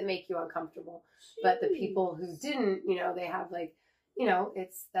things that make you uncomfortable. Jeez. But the people who didn't, you know, they have, like, you know,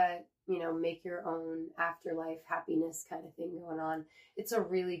 it's that, you know, make your own afterlife happiness kind of thing going on. It's a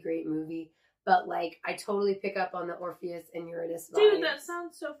really great movie. But, like, I totally pick up on the Orpheus and Eurydice vibes. Dude, that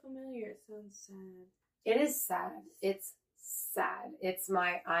sounds so familiar. It sounds sad. It is sad. It's sad. It's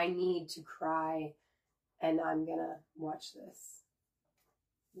my, I need to cry and I'm gonna watch this.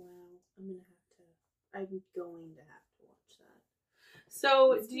 Wow. I'm going to have to watch that.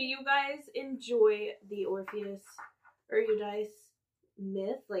 So, do you guys enjoy the Orpheus or Eurydice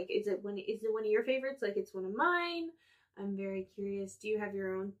myth? Like, is it one of your favorites? Like, it's one of mine. I'm very curious. Do you have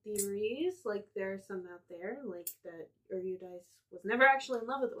your own theories? Like, there are some out there, like that Eurydice was never actually in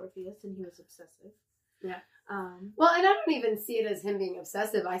love with Orpheus and he was obsessive. Yeah. Well, and I don't even see it as him being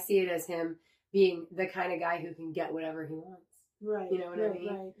obsessive. I see it as him being the kind of guy who can get whatever he wants. Right. You know what I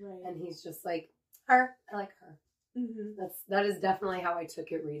mean? Right. And he's just like, her. I like her. Mm-hmm. That is definitely how I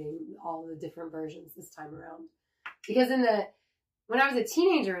took it reading all the different versions this time around. Because when I was a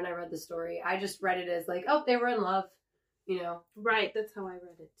teenager and I read the story, I just read it as like, oh, they were in love, you know? Right, that's how I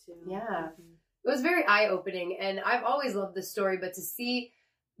read it too. Yeah. Mm-hmm. It was very eye-opening and I've always loved this story, but to see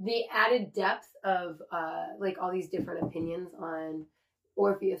the added depth of like all these different opinions on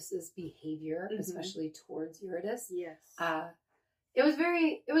Orpheus's behavior, especially towards Eurydice. Yes. It was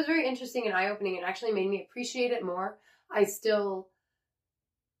very interesting and eye-opening and actually made me appreciate it more. I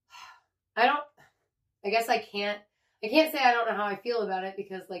guess I can't say I don't know how I feel about it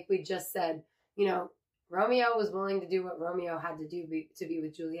because like we just said, you know, Romeo was willing to do what Romeo had to do to be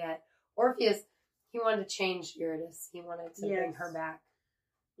with Juliet. Orpheus, he wanted to change Eurydice. He wanted to bring her back.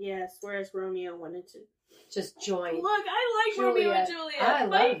 Yes, whereas Romeo wanted to just join. Look, I like Juliet. Romeo and Juliet.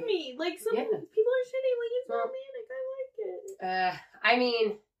 Like me. Like some people are shitty. Like it's romantic. I like it. I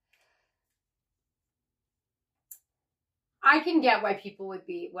mean, I can get why people would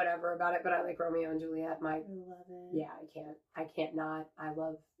be whatever about it, but I like Romeo and Juliet. I love it. Yeah, I can't not. I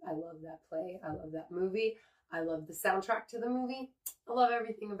love that play. I love that movie. I love the soundtrack to the movie. I love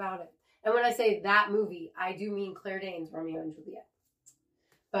everything about it. And when I say that movie, I do mean Claire Danes' Romeo and Juliet.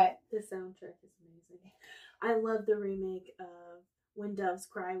 But the soundtrack is amazing. I love the remake of When Doves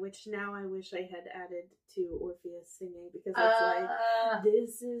Cry, which now I wish I had added to Orpheus singing because it's like,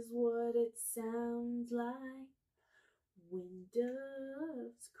 this is what it sounds like when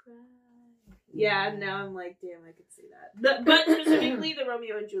doves cry. Yeah, now I'm like, damn, I could see that. But specifically the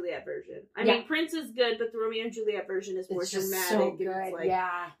Romeo and Juliet version. I mean, Prince is good, but the Romeo and Juliet version is more dramatic. So good. It's like,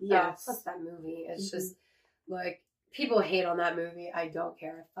 yes. Plus that movie. It's just like, people hate on that movie. I don't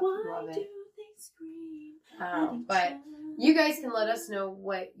care. I fucking love it. Why do they scream? But you guys can let us know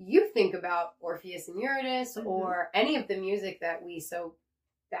what you think about Orpheus and Eurydice or any of the music that we so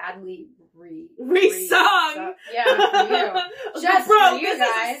badly re-sung. Yeah, for you. Just bro, for you this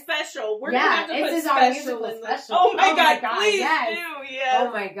guys. Is a special. We're gonna have to put this is special our musical special. Oh my god, please yes. do. Yes.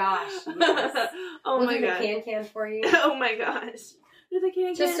 Oh my gosh. Yes. Oh my god. We'll do the can for you. Oh my gosh. The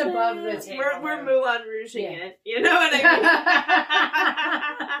can just above the table. We're Moulin Rouging it. You know what I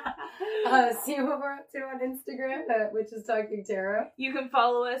mean? See what we're up to on Instagram, which is Talking Tarot. You can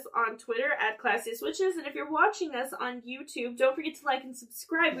follow us on Twitter at Classy Switches, and if you're watching us on YouTube, don't forget to like and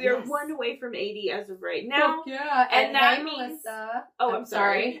subscribe. We are one away from 80 as of right now. Yeah, and that means Melissa. Oh, I'm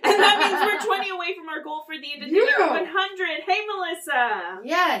sorry. And that means we're 20 away from our goal for the end of the year, 100. Hey, Melissa.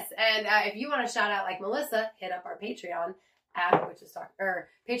 Yes, and if you want to shout out like Melissa, hit up our Patreon. At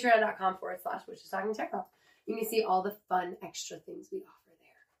patreon.com/which-is-talking-tarot. You can see all the fun extra things we offer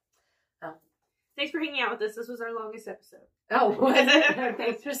there. Thanks for hanging out with us. This was our longest episode. Oh, was it?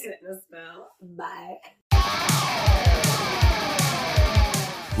 Thanks for sitting us down. Bye.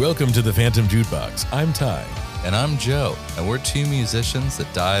 Welcome to the Phantom Jukebox. I'm Ty. And I'm Joe. And we're two musicians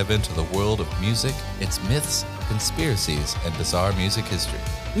that dive into the world of music, its myths, conspiracies and bizarre music history.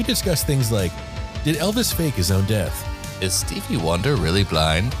 We discuss things like, did Elvis fake his own death? Is Stevie Wonder really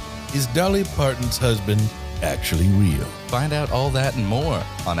blind? Is Dolly Parton's husband actually real? Find out all that and more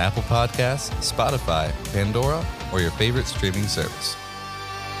on Apple Podcasts, Spotify, Pandora, or your favorite streaming service.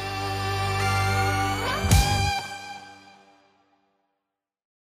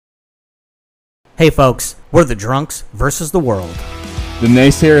 Hey folks, we're the Drunks versus the world. The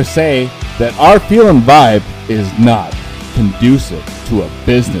naysayers say that our feeling vibe is not conducive to a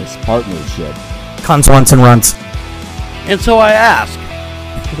business partnership. Cunts, runts, and runts. And so I ask,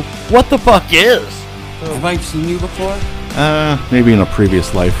 what the fuck is? Have I seen you before? Maybe in a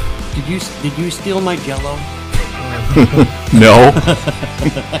previous life. Did you steal my Jello? No.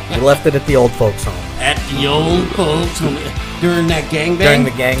 You left it at the old folks' home. At the old folks home during that gangbang? During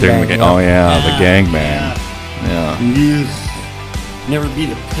the gangbang. Oh yeah, the gangbang. Yeah. Never be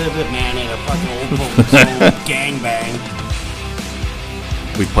the pivot man at a fucking old folks home gangbang.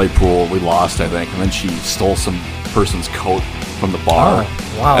 We played pool. We lost, I think, and then she stole some person's coat from the bar.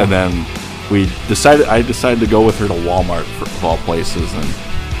 Oh, wow. And then I decided to go with her to Walmart of all places, and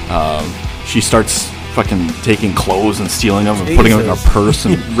she starts fucking taking clothes and stealing them and putting them in her purse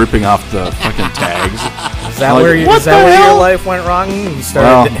and ripping off the fucking tags. Is that where your life went wrong? You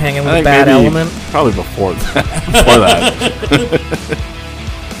started hanging with a bad element? Probably before that.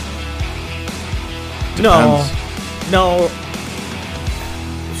 No.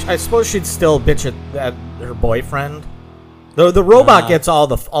 I suppose she'd still bitch at her boyfriend. The robot gets all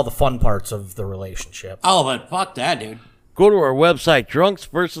the fun parts of the relationship. Oh, but fuck that, dude. Go to our website,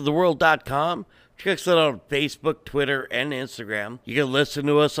 drunksversustheworld.com. Check us out on Facebook, Twitter, and Instagram. You can listen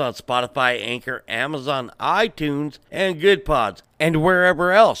to us on Spotify, Anchor, Amazon, iTunes, and Good Pods, and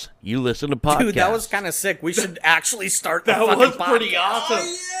wherever else you listen to podcasts. Dude, that was kind of sick. We should actually start the that fucking was podcast. pretty awesome.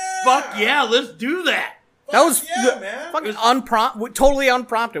 Oh, yeah. Fuck yeah, let's do that. That was man. fucking totally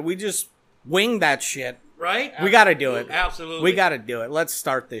unprompted. We just winged that shit. Right? We gotta do it. Absolutely. We gotta do it. Let's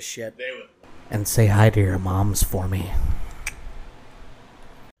start this shit. And say hi to your moms for me.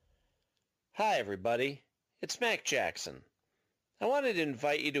 Hi everybody, it's Mac Jackson. I wanted to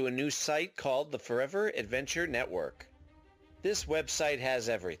invite you to a new site called the Forever Adventure Network. This website has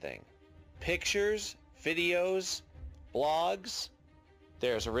everything. Pictures, videos, blogs.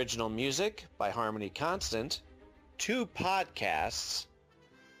 There's original music by Harmony Constant, 2 podcasts.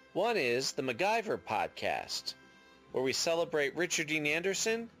 One is the MacGyver podcast, where we celebrate Richard Dean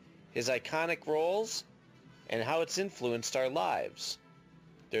Anderson, his iconic roles, and how it's influenced our lives.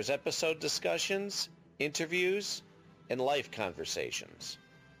 There's episode discussions, interviews, and life conversations.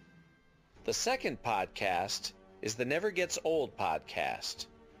 The second podcast is the Never Gets Old podcast,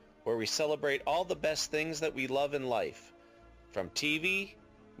 where we celebrate all the best things that we love in life, from TV,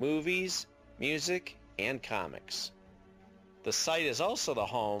 movies, music, and comics. The site is also the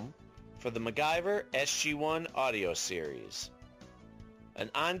home for the MacGyver SG-1 audio series,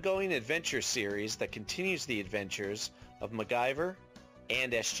 an ongoing adventure series that continues the adventures of MacGyver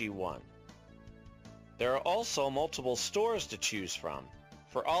and SG-1. There are also multiple stores to choose from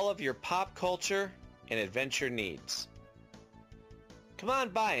for all of your pop culture and adventure needs. Come on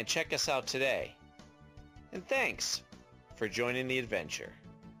by and check us out today. And thanks for joining the adventure.